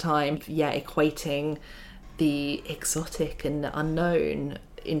know, of her time, equating the exotic and the unknown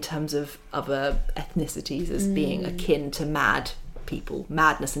in terms of other ethnicities as being akin to mad people,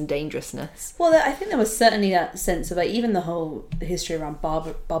 madness and dangerousness. Well, I think there was certainly that sense of, like, even the whole history around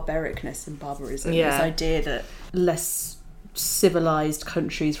barbaricness and barbarism, this idea that less civilized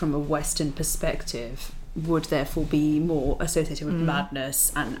countries from a Western perspective would therefore be more associated with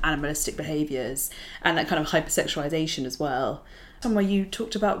madness and animalistic behaviours, and that kind of hypersexualisation as well. Somewhere you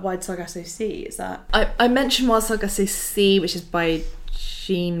talked about Wild Sargasso Sea, is that? I mentioned Wild Sargasso Sea, which is by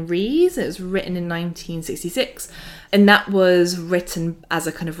Jean Rhys. It was written in 1966, and that was written as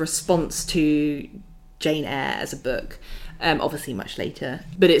a kind of response to Jane Eyre as a book. Obviously much later,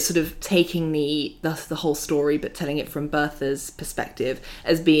 but it's sort of taking the whole story but telling it from Bertha's perspective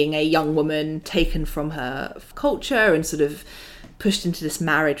as being a young woman taken from her culture and sort of pushed into this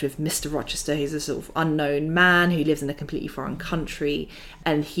marriage with Mr. Rochester, who's a sort of unknown man who lives in a completely foreign country,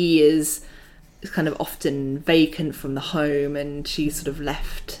 and he is kind of often vacant from the home, and she's sort of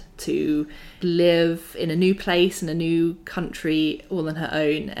left to live in a new place in a new country all on her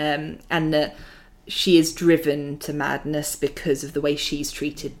own, and that she is driven to madness because of the way she's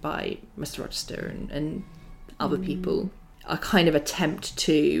treated by Mr. Rochester and other people. A kind of attempt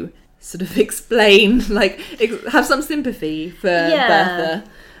to sort of explain, like, have some sympathy for Bertha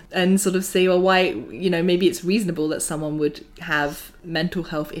and sort of say, well, why, you know, maybe it's reasonable that someone would have mental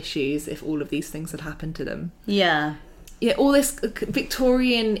health issues if all of these things had happened to them. All this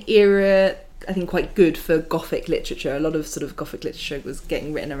Victorian era, I think, quite good for Gothic literature. A lot of sort of Gothic literature was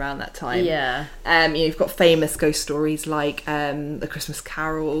getting written around that time. You've got famous ghost stories like The Christmas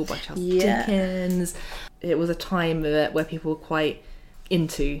Carol by Charles Dickens. It was a time where people were quite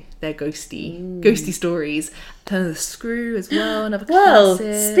into their ghosty stories. Turn of the Screw as well, another classic.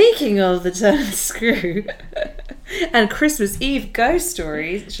 Well, speaking of the Turn of the Screw and Christmas Eve ghost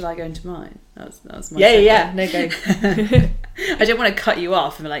stories, shall I go into mine? That was my Yeah, segue. no, go. I didn't want to cut you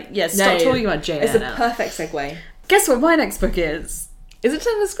off and be like, yeah, stop talking about Jane Eyre It's a now. perfect segue. Guess what my next book is? Is it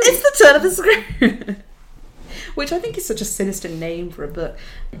Turn of the Screw? It's The Turn of the Screw. Which I think is such a sinister name for a book.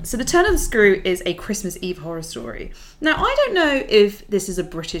 So The Turn of the Screw is a Christmas Eve horror story. Now, I don't know if this is a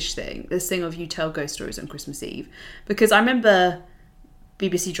British thing, this thing of you tell ghost stories on Christmas Eve. Because I remember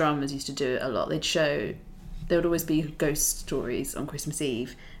BBC dramas used to do it a lot. There would always be ghost stories on Christmas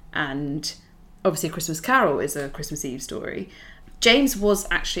Eve. And obviously A Christmas Carol is a Christmas Eve story. James was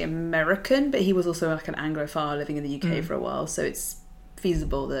actually American, but he was also like an Anglophile living in the UK for a while. So it's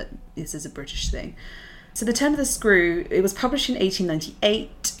feasible that this is a British thing. So The Turn of the Screw, it was published in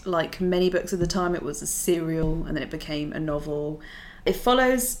 1898. Like many books at the time, it was a serial and then it became a novel. It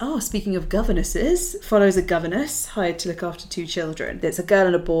follows, speaking of governesses, follows a governess hired to look after 2 children. It's a girl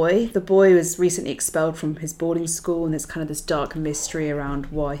and a boy. The boy was recently expelled from his boarding school and there's kind of this dark mystery around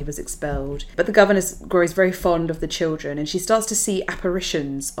why he was expelled. But the governess grows very fond of the children and she starts to see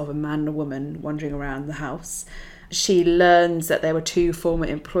apparitions of a man and a woman wandering around the house. She learns that there were 2 former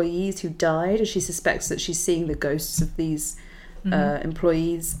employees who died and she suspects that she's seeing the ghosts of these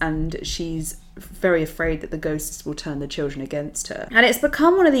employees, and she's very afraid that the ghosts will turn the children against her. And it's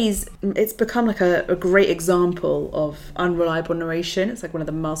become like a great example of unreliable narration. It's like one of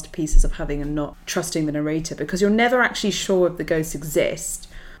the masterpieces of having and not trusting the narrator, because you're never actually sure if the ghosts exist.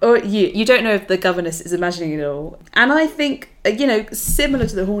 Or you don't know if the governess is imagining it all. And I think, similar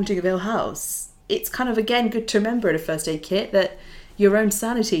to The Haunting of Hill House, it's kind of, again, good to remember in a first aid kit that your own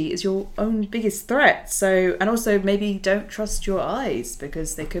sanity is your own biggest threat. So, and also maybe don't trust your eyes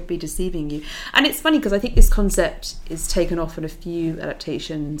because they could be deceiving you. And it's funny because I think this concept is taken off in a few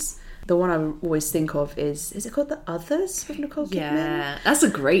adaptations. The one I always think of is it called The Others with Nicole Kidman? Yeah, that's a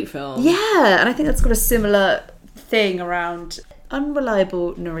great film. Yeah, and I think that's got a similar thing around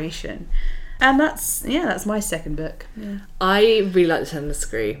unreliable narration. And that's my second book. Yeah. I really like The Turn of the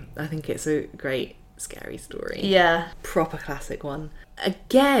Screw. I think it's a great scary story. Yeah. Proper classic one.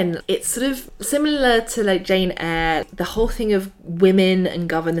 Again, it's sort of similar to like Jane Eyre, the whole thing of women and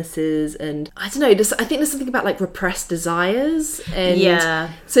governesses, and I don't know, I think there's something about like repressed desires,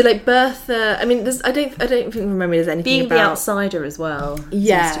 and so like Bertha, I mean, I don't remember there's anything being about the outsider as well.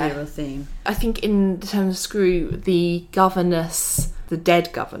 Yeah, seems to be a real theme. I think in The Turn of the Screw, the governess, the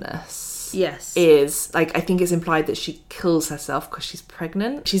dead governess, is like, I think it's implied that she kills herself because she's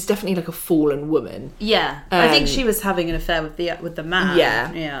pregnant. She's definitely like a fallen woman. Yeah, I think she was having an affair with the man.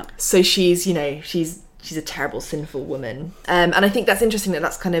 Yeah. So she's she's a terrible, sinful woman. And I think that's interesting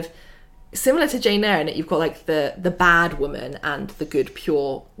that's kind of similar to Jane Eyre in that you've got like the bad woman and the good,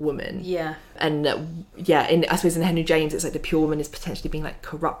 pure woman. Yeah. And I suppose in Henry James, it's like the pure woman is potentially being like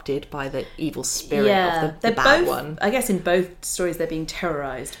corrupted by the evil spirit of the bad one. I guess in both stories they're being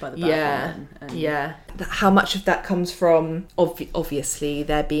terrorised by the bad woman. Yeah. How much of that comes from, obviously,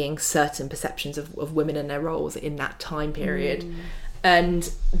 there being certain perceptions of women and their roles in that time period.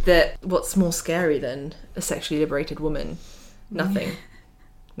 And that what's more scary than a sexually liberated woman? Nothing.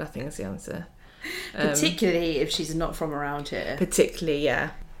 Nothing is the answer. Particularly if she's not from around here. Particularly,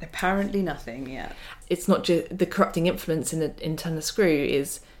 yeah. Apparently nothing, yeah. It's not just the corrupting influence in Turn the Screw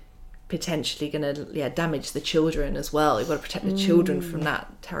is potentially going to damage the children as well. You've got to protect the children from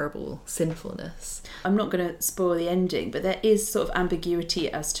that terrible sinfulness. I'm not going to spoil the ending, but there is sort of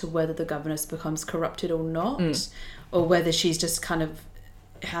ambiguity as to whether the governess becomes corrupted or not, or whether she's just kind of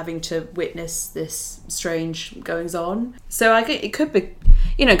having to witness this strange goings on. So it could be,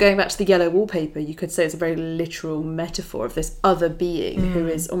 going back to the yellow wallpaper, you could say it's a very literal metaphor of this other being who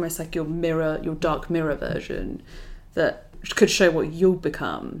is almost like your dark mirror version that could show what you'll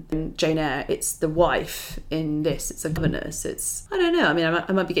become. In Jane Eyre, it's the wife. In this, it's a governess. I don't know. I mean,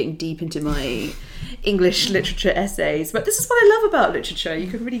 I might be getting deep into my English literature essays, but this is what I love about literature. You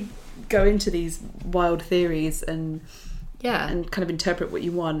can really go into these wild theories and kind of interpret what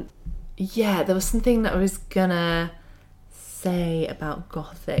you want. Yeah, there was something that I was gonna say about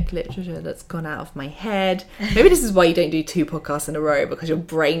Gothic literature that's gone out of my head. Maybe this is why you don't do 2 podcasts in a row, because your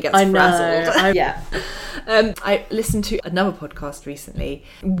brain gets frazzled. I listened to another podcast recently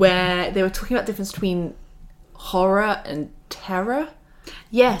where they were talking about the difference between horror and terror.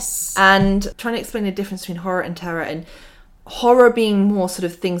 Yes. And trying to explain the difference between horror and terror, and horror being more sort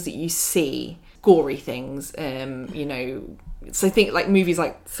of things that you see, gory things, so think like movies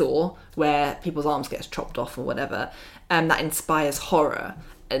like Thor, where people's arms get chopped off or whatever, that inspires horror.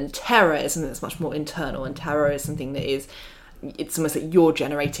 And terror is something that's much more internal, and terror is something that it's almost like you're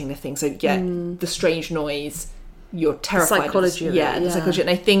generating the thing. So the strange noise, you're terrified. The psychology of it. The psychology. And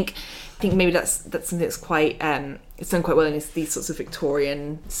I think think maybe that's something that's quite it's done quite well in these sorts of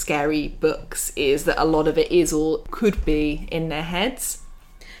Victorian scary books, is that a lot of it is or could be in their heads.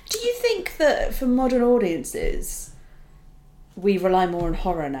 Do you think that for modern audiences we rely more on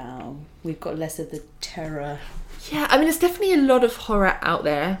horror now? We've got less of the terror. Yeah, I mean, there's definitely a lot of horror out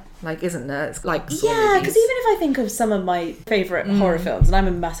there, like, isn't there? It's like because even if I think of some of my favourite horror films, and I'm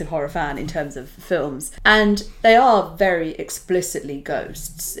a massive horror fan in terms of films, and they are very explicitly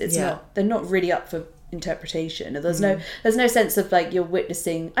ghosts. They're not really up for interpretation. There's no sense of like you're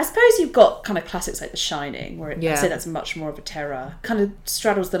witnessing. I suppose you've got kind of classics like The Shining, where I'd say that's much more of a terror. Kind of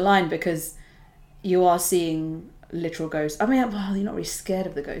straddles the line because you are seeing literal ghosts. I mean, well, you're not really scared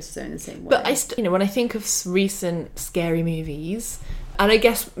of the ghosts in the same way. But when I think of recent scary movies, and I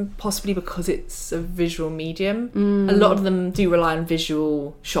guess possibly because it's a visual medium, a lot of them do rely on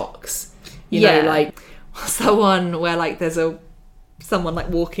visual shocks. You know, like, what's that one where like there's someone like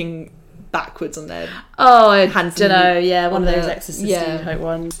walking backwards on their hands? Don't know. Yeah, one of those exorcist type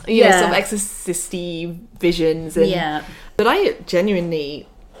ones. Sort of exorcist-y visions. And, but I genuinely,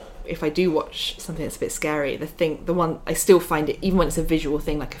 if I do watch something that's a bit scary, the one I still find it, even when it's a visual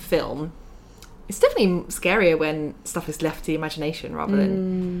thing like a film, it's definitely scarier when stuff is left to the imagination rather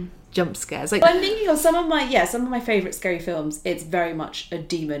than jump scares. Like, I'm thinking of some of my favourite scary films. It's very much a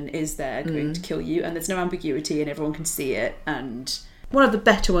demon is there going to kill you, and there's no ambiguity, and everyone can see it. And one of the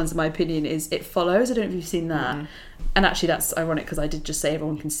better ones, in my opinion, is It Follows. I don't know if you've seen that. And actually, that's ironic because I did just say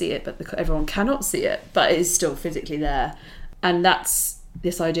everyone can see it, but everyone cannot see it, but it is still physically there. And that's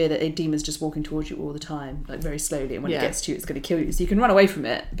this idea that a demon's just walking towards you all the time, like very slowly, and when it gets to you, it's going to kill you. So you can run away from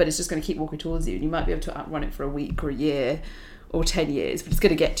it, but it's just going to keep walking towards you, and you might be able to outrun it for a week or a year or 10 years, but it's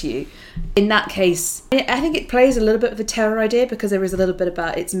going to get to you. In that case, I think it plays a little bit of a terror idea because there is a little bit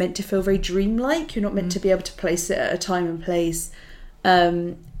about it's meant to feel very dreamlike. You're not meant to be able to place it at a time and place,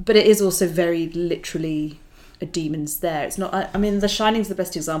 but it is also very literally a demon's there. It's not. I mean, The Shining's the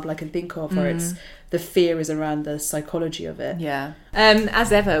best example I can think of where it's the fear is around the psychology of it. Yeah.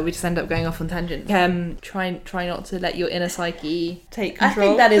 As ever, we just end up going off on tangent. Try not to let your inner psyche take control. I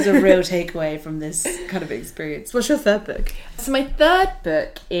think that is a real takeaway from this kind of experience. What's your third book? So my third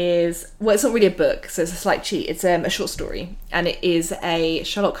book is, well, it's not really a book, so it's a slight cheat. It's a short story, and it is a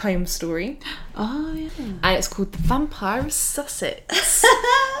Sherlock Holmes story. Oh, yeah. And it's called The Vampire of Sussex.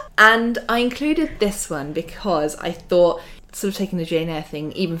 And I included this one because I thought, sort of taking the Jane Eyre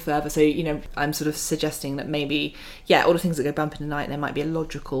thing even further, so, I'm sort of suggesting that maybe, all the things that go bump in the night, there might be a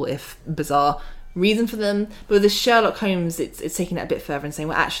logical, if bizarre, reason for them. But with the Sherlock Holmes, it's taking it a bit further and saying,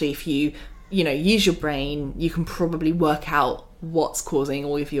 well, actually, if you, use your brain, you can probably work out what's causing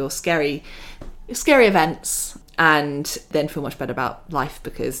all of your scary events, and then feel much better about life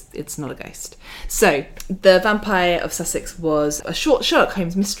because it's not a ghost. So, The Vampire of Sussex was a short Sherlock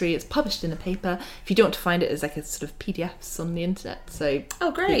Holmes mystery. It's published in a paper. If you don't want to find it, there's like a sort of PDFs on the internet. So,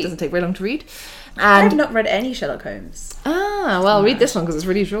 great. It doesn't take very long to read. And I've not read any Sherlock Holmes. Well, read this one because it's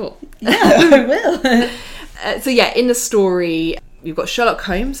really short. Yeah, I will. In the story, you've got Sherlock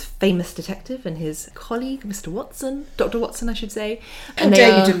Holmes, famous detective, and his colleague, Mr. Watson, Dr. Watson, I should say. And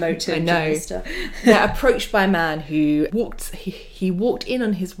dare you demote him? I know. They're approached by a man who walked in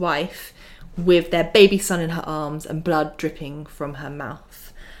on his wife with their baby son in her arms and blood dripping from her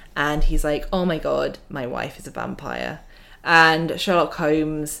mouth. And he's like, oh my God, my wife is a vampire. And Sherlock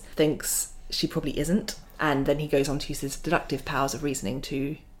Holmes thinks she probably isn't. And then he goes on to use his deductive powers of reasoning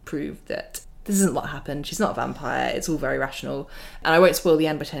to prove that this isn't what happened. She's not a vampire. It's all very rational. And I won't spoil the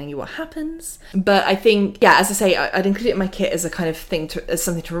end by telling you what happens. But I think, as I say, I'd include it in my kit as a kind of thing, as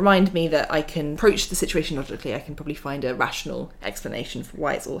something to remind me that I can approach the situation logically. I can probably find a rational explanation for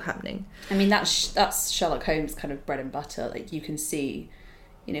why it's all happening. I mean, that's Sherlock Holmes' kind of bread and butter. Like, you can see,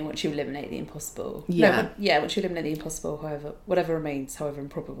 once you eliminate the impossible. Yeah. Once you eliminate the impossible, whatever remains, however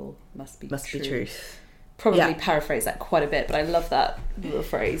improbable, must be truth. Probably paraphrase that quite a bit, but I love that little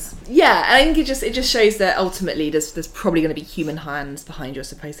phrase. Yeah, and I think it just shows that ultimately there's probably going to be human hands behind your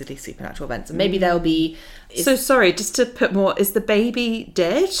supposedly supernatural events, and maybe there'll be. So sorry, just to put more, is the baby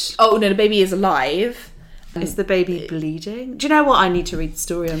dead? Oh no, the baby is alive. Is the baby bleeding? Do you know what? I need to read the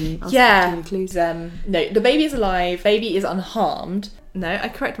story. No, the baby is alive. Baby is unharmed. No, I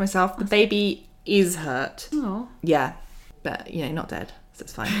correct myself. The baby is hurt. Oh, yeah, but not dead, so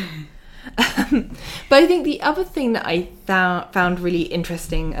it's fine. But I think the other thing that I found really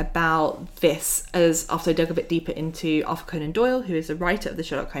interesting about this, as after I dug a bit deeper into Arthur Conan Doyle, who is a writer of the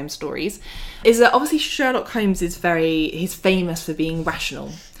Sherlock Holmes stories, is that obviously Sherlock Holmes is he's famous for being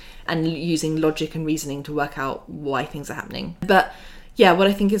rational and using logic and reasoning to work out why things are happening. But Yeah, what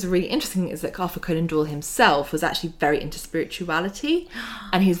I think is really interesting is that Arthur Conan Doyle himself was actually very into spirituality,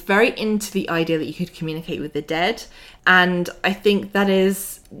 and he's very into the idea that you could communicate with the dead. And I think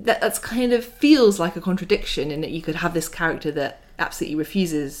that's kind of feels like a contradiction in that you could have this character that absolutely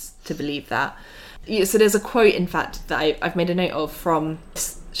refuses to believe that. So there's a quote, in fact, that I've made a note of from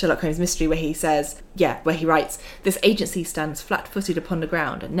Sherlock Holmes Mystery, where he says, where he writes, "This agency stands flat-footed upon the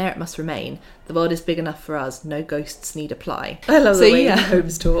ground, and there it must remain. The world is big enough for us, no ghosts need apply." I love the way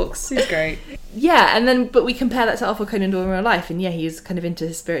Holmes talks. He's great. Yeah, but we compare that to Arthur Conan Doyle in real life, and he's kind of into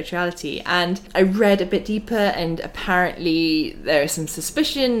his spirituality. And I read a bit deeper, and apparently there is some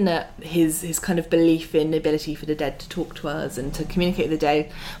suspicion that his kind of belief in the ability for the dead to talk to us and to communicate with the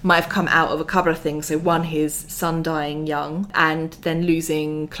dead might have come out of a couple of things. So one, his son dying young, and then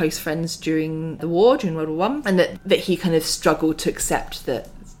losing close friends during the war, during World War One, and that he kind of struggled to accept that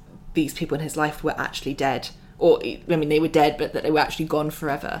these people in his life were actually dead. Or, I mean, they were dead, but that they were actually gone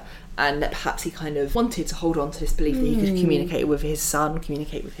forever. And that perhaps he kind of wanted to hold on to this belief that he could communicate with his son,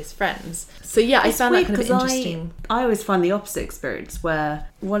 communicate with his friends. So I found that kind of interesting. I always find the opposite experience, where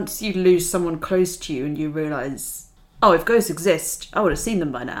once you lose someone close to you and you realise, oh, if ghosts exist, I would have seen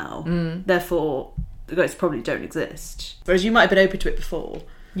them by now. Therefore, the ghosts probably don't exist. Whereas you might have been open to it before.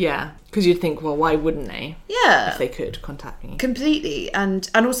 Yeah, because you'd think, well, why wouldn't they? Yeah. If they could contact me. Completely. And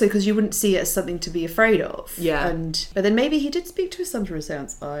also because you wouldn't see it as something to be afraid of. Yeah. But then maybe he did speak to his son through a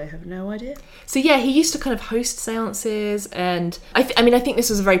seance. I have no idea. So he used to kind of host seances, and I think this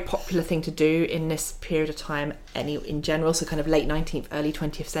was a very popular thing to do in this period of time in general, so kind of late 19th, early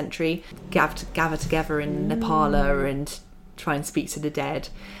 20th century, gather together in the parlour and try and speak to the dead.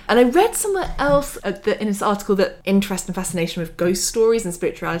 And I read somewhere else in this article that interest and fascination with ghost stories and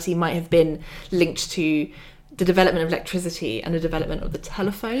spirituality might have been linked to the development of electricity and the development of the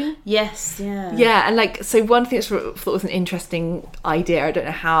telephone. Yes, yeah. Yeah, and so one thing I thought was an interesting idea, I don't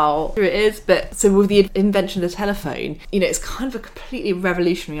know how true it is, but so with the invention of the telephone, it's kind of a completely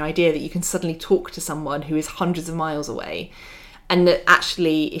revolutionary idea that you can suddenly talk to someone who is hundreds of miles away. And that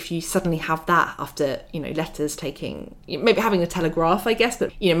actually, if you suddenly have that after, letters taking, maybe having a telegraph, I guess,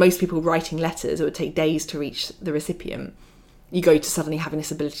 but, most people writing letters, it would take days to reach the recipient. You go to suddenly having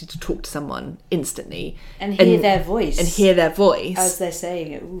this ability to talk to someone instantly. And hear their voice. As they're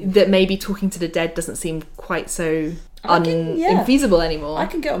saying it. Ooh. That maybe talking to the dead doesn't seem quite so infeasible anymore. I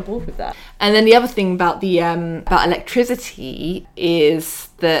can get on board with that. And then the other thing about about electricity is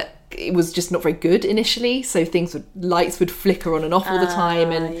that it was just not very good initially, so lights would flicker on and off all the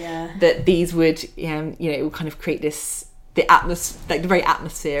time, and that these would it would kind of create the very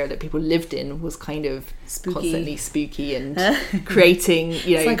atmosphere that people lived in was kind of spooky. Constantly spooky and creating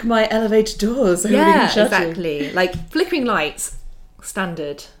it's like my elevator doors exactly, like flickering lights,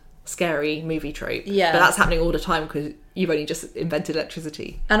 standard scary movie trope, but that's happening all the time because you've only just invented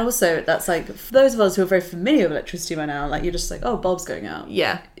electricity. And also that's like, for those of us who are very familiar with electricity by now, like you're just like, oh, bulb's going out.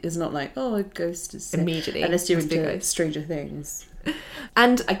 It's not like, oh, a ghost is immediately, unless you're into Stranger Things.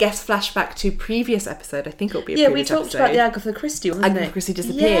 And I guess flashback to previous episode, I think it'll be a previous we talked episode. about the Agatha Christie, wasn't it? Agatha Christie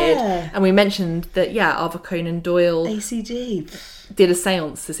disappeared, and we mentioned that Arthur Conan Doyle ACD did a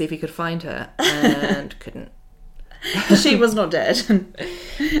seance to see if he could find her and couldn't. She was not dead.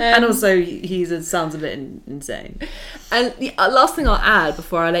 And also he sounds a bit insane. And the last thing I'll add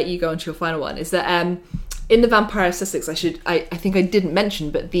before I let you go on to your final one is that in The Vampire of Sussex, I think I didn't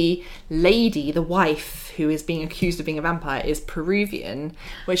mention, but the lady, the wife who is being accused of being a vampire is Peruvian,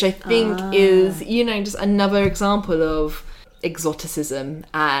 which I think is just another example of exoticism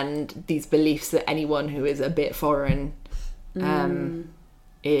and these beliefs that anyone who is a bit foreign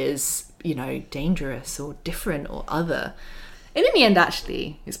is dangerous or different or other. And in the end,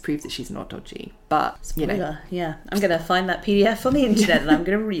 actually, it's proved that she's not dodgy. But, Spoiler, I'm going to find that PDF on the internet and I'm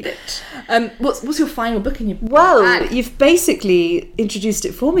going to read it. What's your final book in your Well, you've basically introduced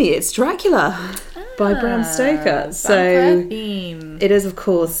it for me. It's Dracula by Bram Stoker. So it is, of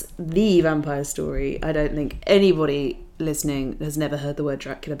course, the vampire story. I don't think anybody listening has never heard the word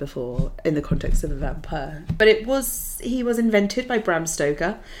Dracula before in the context of a vampire. But he was invented by Bram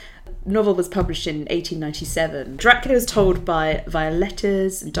Stoker. Novel was published in 1897. Dracula was told via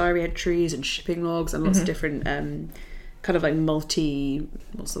letters and diary entries and shipping logs and lots of different kind of like what's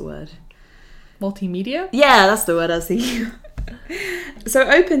the word? Multimedia? Yeah, that's the word I was thinking. So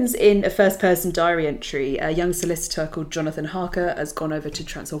it opens in a first-person diary entry. A young solicitor called Jonathan Harker has gone over to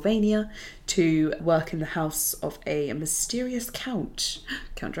Transylvania to work in the house of a mysterious Count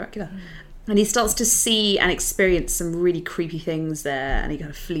Dracula. And he starts to see and experience some really creepy things there, and he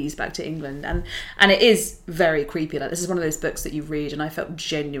kind of flees back to England. And it is very creepy. Like, this is one of those books that you read, and I felt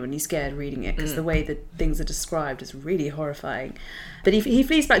genuinely scared reading it, because the way that things are described is really horrifying. But he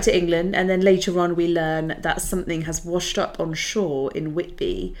flees back to England, and then later on we learn that something has washed up on shore in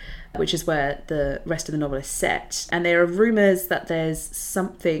Whitby, which is where the rest of the novel is set. And there are rumours that there's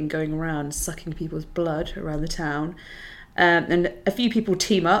something going around sucking people's blood around the town. And a few people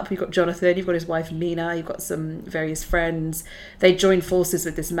team up. You've got Jonathan, you've got his wife Mina, you've got some various friends. They join forces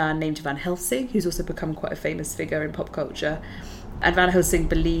with this man named Van Helsing, who's also become quite a famous figure in pop culture. And Van Helsing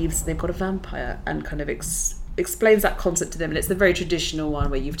believes they've got a vampire, and kind of explains that concept to them. And it's the very traditional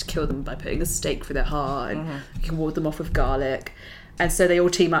one where you have to kill them by putting a stake through their heart, and you can ward them off with garlic. And so they all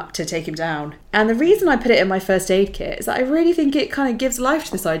team up to take him down. And the reason I put it in my first aid kit is that I really think it kind of gives life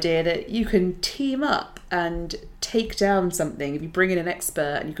to this idea that you can team up and take down something. If you bring in an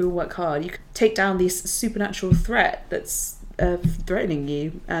expert and you can all work hard, you can take down this supernatural threat that's threatening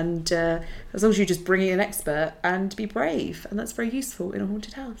you. And as long as you just bring in an expert and be brave. And that's very useful in a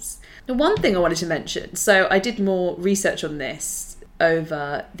haunted house. Now, one thing I wanted to mention, so I did more research on this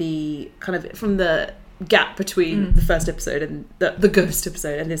over the kind of from the gap between the first episode and the ghost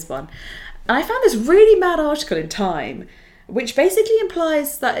episode and this one. And I found this really mad article in Time, which basically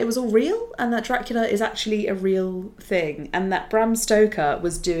implies that it was all real, and that Dracula is actually a real thing, and that Bram Stoker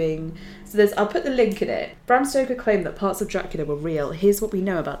was doing... So I'll put the link in it. Bram Stoker claimed that parts of Dracula were real. Here's what we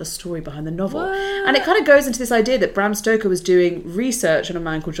know about the story behind the novel. What? And it kind of goes into this idea that Bram Stoker was doing research on a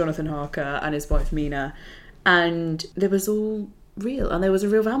man called Jonathan Harker and his wife Mina, and it was all real, and there was a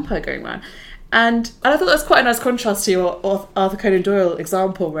real vampire going around. And I thought that was quite a nice contrast to your Arthur Conan Doyle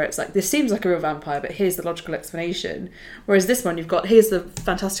example, where it's like, this seems like a real vampire, but here's the logical explanation. Whereas this one, here's the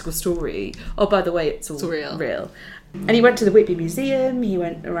fantastical story. Oh, by the way, it's all real. And he went to the Whitby Museum, he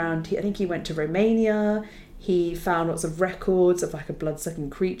went around, I think he went to Romania, he found lots of records of like a blood-sucking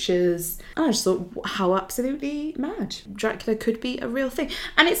creatures. And I just thought, how absolutely mad. Dracula could be a real thing.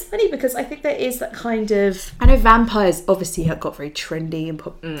 And it's funny because I think there is that kind of... I know vampires obviously have got very trendy in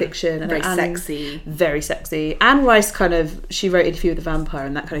pop fiction. Very sexy. Very sexy. Anne Rice she wrote Interview with the Vampire,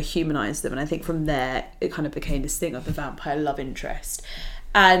 and that kind of humanised them. And I think from there, it kind of became this thing of the vampire love interest.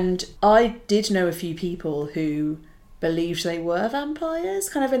 And I did know a few people who believed they were vampires,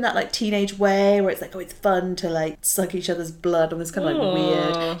 kind of in that like teenage way where it's like, oh, it's fun to like suck each other's blood on this kind of like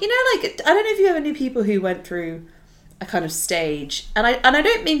weird, you know, like, I don't know if you ever knew people who went through a kind of stage, and I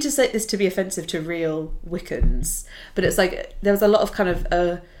don't mean to say this to be offensive to real Wiccans, but it's like there was a lot of kind of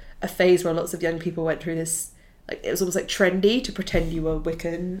a phase where lots of young people went through this, like it was almost like trendy to pretend you were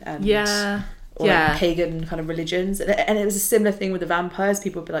Wiccan and like pagan kind of religions, and it was a similar thing with the vampires.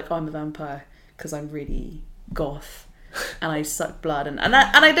 People would be like, oh, I'm a vampire because I'm really goth and I suck blood, and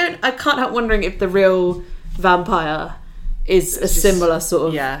I can't help wondering if the real vampire is a similar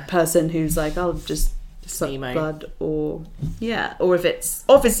sort of person who's like, I'll just suck blood, or if it's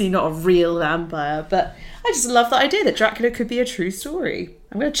obviously not a real vampire. But I just love that idea that Dracula could be a true story.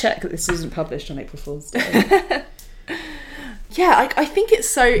 I'm going to check that this isn't published on April Fool's Day. I think it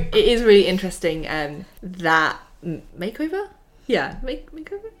is really interesting that makeover? Yeah,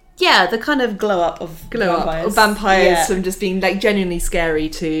 makeover? Yeah, the kind of glow up of vampires from just being like genuinely scary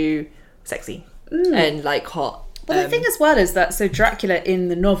to sexy and like hot. Well, the thing as well is that, so Dracula in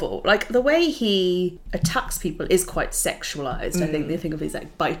the novel, like the way he attacks people is quite sexualized. I think they think of his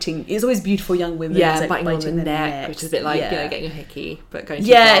like biting. It's always beautiful young women. Yeah, like, biting on the neck, which is a bit like getting a hickey, but going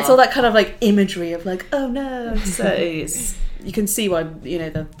too far. It's all that kind of like imagery of like, oh no. So you can see why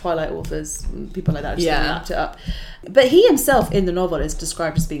the Twilight authors, people like that, just lapped it up. But he himself in the novel is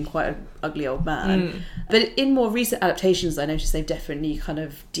described as being quite an ugly old man. But in more recent adaptations, I noticed they've definitely kind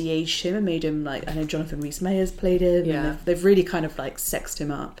of de-aged him and made him like, I know Jonathan Rhys-Meyers played him. Yeah. And they've really kind of like sexed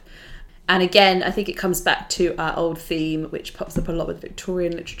him up. And again, I think it comes back to our old theme, which pops up a lot with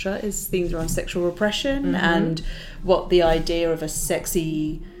Victorian literature, is themes around sexual repression and what the idea of a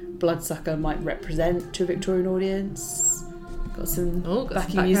sexy bloodsucker might represent to a Victorian audience. Got some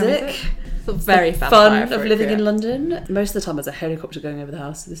backing music. Very fun of living in London. Most of the time there's a helicopter going over the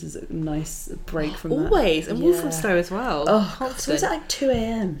house, so this is a nice break from that. Always, and Walthamstow as well. Oh, God, so it's at like 2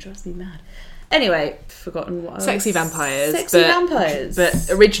 a.m. Drives me mad. Anyway, forgotten what else. Sexy vampires. But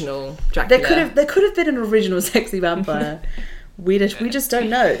original Dracula. There could have been an original sexy vampire. We just don't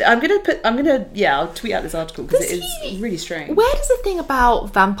know. I'll tweet out this article because it is really strange. Where does the thing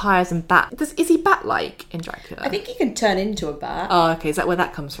about vampires and is he bat-like in Dracula? I think he can turn into a bat. Oh, okay. Is that where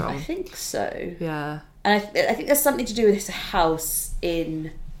that comes from? I think so. Yeah. And I think there's something to do with his house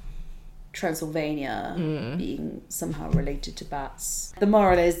in Transylvania being somehow related to bats. The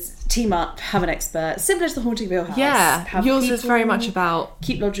moral is, team up, have an expert, similar to The Haunting of Hill House. Yeah, Have yours is people, very much about...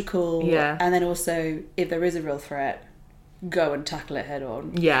 keep logical, Yeah. and then also, if there is a real threat, go and tackle it head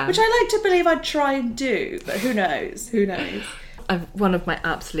on. Yeah. Which I like to believe I'd try and do, but who knows? Who knows? One of my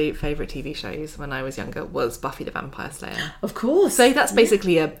absolute favourite TV shows when I was younger was Buffy the Vampire Slayer. Of course. So that's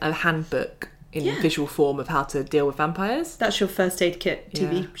basically a handbook in Yeah. visual form of how to deal with vampires. That's your first aid kit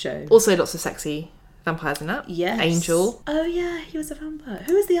TV Yeah. show. Also lots of sexy vampires in that. Yes. Angel. Oh yeah, he was a vampire.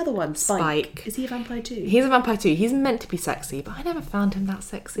 Who is the other one? Spike. Is he a vampire too? He's a vampire too. He's meant to be sexy, but I never found him that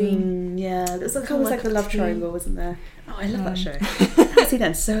sexy. Yeah, there's always Can't like work a love with tea. triangle, wasn't there? Oh, I love that show. I haven't seen that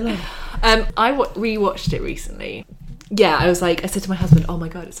in so long. I rewatched it recently. Yeah, I said to my husband, oh my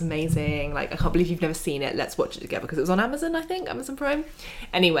god, it's amazing. Like, I can't believe you've never seen it. Let's watch it together, because it was on Amazon, I think, Amazon Prime.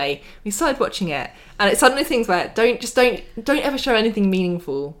 Anyway, we started watching it, and it's one of those things where don't ever show anything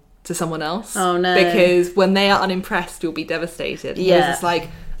meaningful to someone else. Oh, no. Because when they are unimpressed, you'll be devastated. Yeah. Whereas it's like,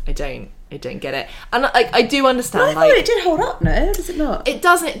 I don't get it. And I do understand. But I thought it did hold up, no? Does it not? It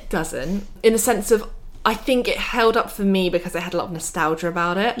doesn't, in a sense of, I think it held up for me because I had a lot of nostalgia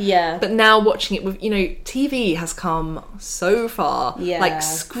about it. Yeah. But now watching it with, TV has come so far. Yeah. Like,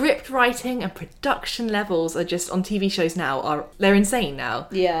 script writing and production levels are just, on TV shows now, they're insane now.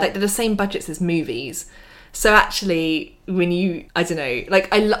 Yeah. Like, they're the same budgets as movies. So actually, I don't know, like,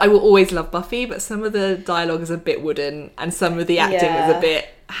 I will always love Buffy, but some of the dialogue is a bit wooden, and some of the acting is a bit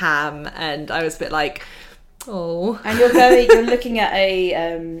ham, and I was a bit like, oh. And you're looking at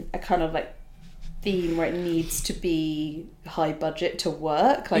a kind of like theme where it needs to be high budget to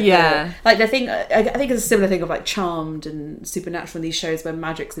work. Like the thing, I think it's a similar thing of like Charmed and Supernatural in these shows where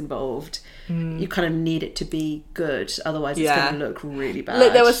magic's involved. You kind of need it to be good, otherwise it's going to look really bad.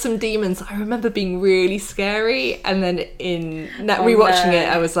 Like, there were some demons I remember being really scary, and then rewatching it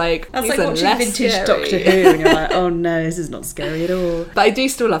I was like, that's these like are watching less vintage scary. Doctor Who and you're like, oh no, this is not scary at all. But I do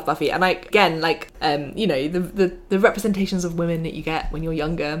still love Buffy, and the representations of women that you get when you're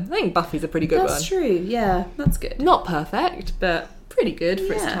younger, I think Buffy's a pretty good one. That's true, yeah, that's good. Not perfect, but pretty good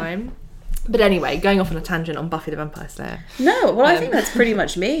for its time. But anyway, going off on a tangent on Buffy the Vampire Slayer. No, well, I think that's pretty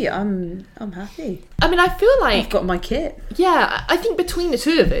much me. I'm happy. I mean, I feel like... I've got my kit. Yeah, I think between the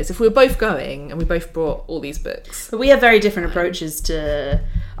two of us, if we were both going and we both brought all these books... But we have very different approaches to...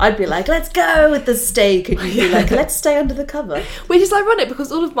 I'd be like, let's go with the steak. And you'd be like, let's stay under the cover. Which is ironic,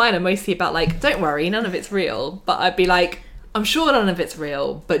 because all of mine are mostly about, like, don't worry, none of it's real. But I'd be like... I'm sure none of it's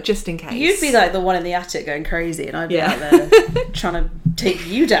real, but just in case. You'd be like the one in the attic going crazy, and I'd be out there trying to take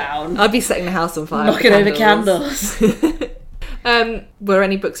you down. I'd be setting the house on fire. Knocking over candles. Were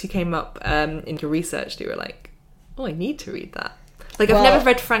any books you came up into research that you were like, oh, I need to read that? Like, I've never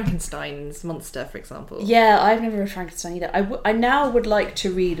read Frankenstein's Monster, for example. Yeah, I've never read Frankenstein either. I now would like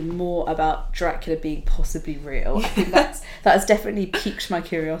to read more about Dracula being possibly real. I think that has definitely piqued my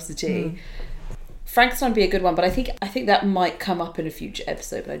curiosity. Frankenstein would be a good one, but I think that might come up in a future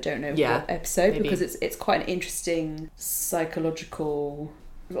episode, but I don't know what episode, maybe. Because it's quite an interesting psychological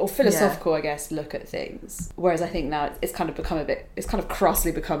or philosophical, I guess, look at things. Whereas I think now it's kind of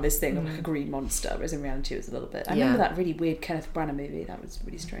crassly become this thing of like a green monster, whereas in reality it was a little bit. I remember that really weird Kenneth Branagh movie. That was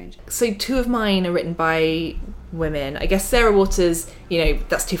really strange. So two of mine are written by women. I guess Sarah Waters,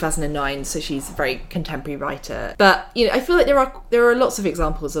 that's 2009, so she's a very contemporary writer. But I feel like there are lots of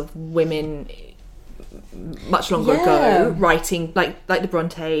examples of women much longer ago writing, like the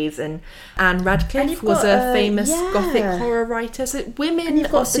Brontes, and Anne Radcliffe was a famous gothic horror writer. So women, and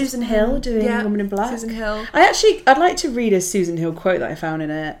you've got Susan Hill doing Woman in Black. Susan Hill. I'd like to read a Susan Hill quote that I found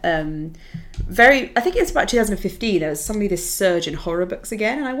in I think it's about 2015. There was suddenly this surge in horror books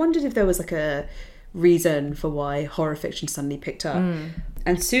again, and I wondered if there was like a reason for why horror fiction suddenly picked up.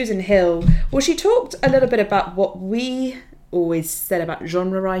 And Susan Hill, she talked a little bit about what we always said about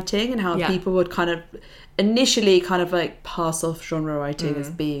genre writing, and how people would kind of initially kind of like pass off genre writing as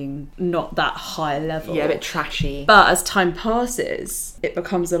being not that high level, a bit trashy, but as time passes it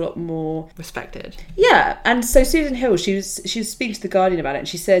becomes a lot more respected. And so Susan Hill, she was speaking to The Guardian about it, and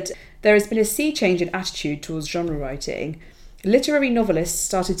she said there has been a sea change in attitude towards genre writing. Literary novelists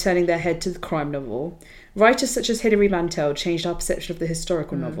started turning their head to the crime novel. Writers such as Hilary Mantel changed our perception of the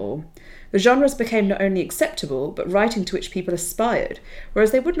historical novel. The genres became not only acceptable, but writing to which people aspired,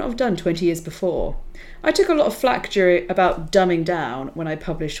 whereas they would not have done 20 years before. I took a lot of flack about dumbing down when I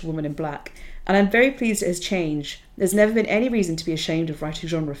published Woman in Black, and I'm very pleased it has changed. There's never been any reason to be ashamed of writing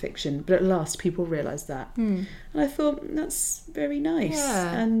genre fiction, but at last people realised that. And I thought, that's very nice.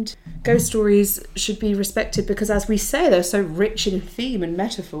 Yeah. And ghost stories should be respected because, as we say, they're so rich in theme and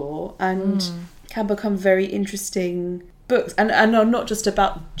metaphor, and can become very interesting books, and are not just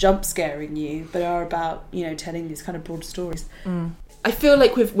about jump scaring you, but are about telling these kind of broad stories. I feel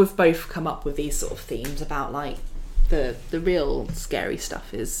like we've both come up with these sort of themes about like the real scary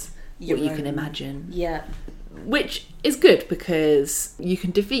stuff is what you can imagine. Yeah. Which is good because you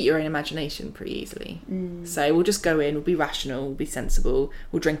can defeat your own imagination pretty easily. So we'll just go in, we'll be rational, we'll be sensible,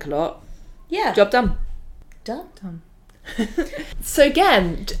 we'll drink a lot. Yeah. Job done. Done. So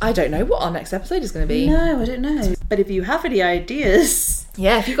again, I don't know what our next episode is going to be. No, I don't know. But if you have any ideas...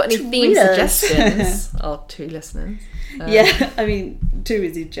 Yeah, if you've got any theme suggestions... or 2 listeners. Yeah, I mean, 2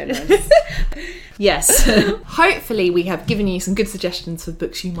 is generous. Yes. Hopefully we have given you some good suggestions for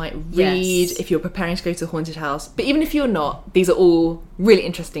books you might read if you're preparing to go to a haunted house. But even if you're not, these are all really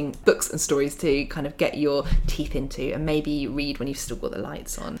interesting books and stories to kind of get your teeth into and maybe read when you've still got the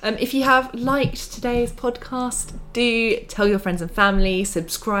lights on. If you have liked today's podcast, do tell your friends and family,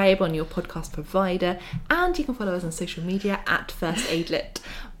 subscribe on your podcast provider, and you can follow us on social media at First Aid Lit.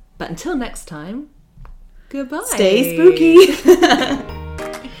 But until next time, goodbye. Stay spooky.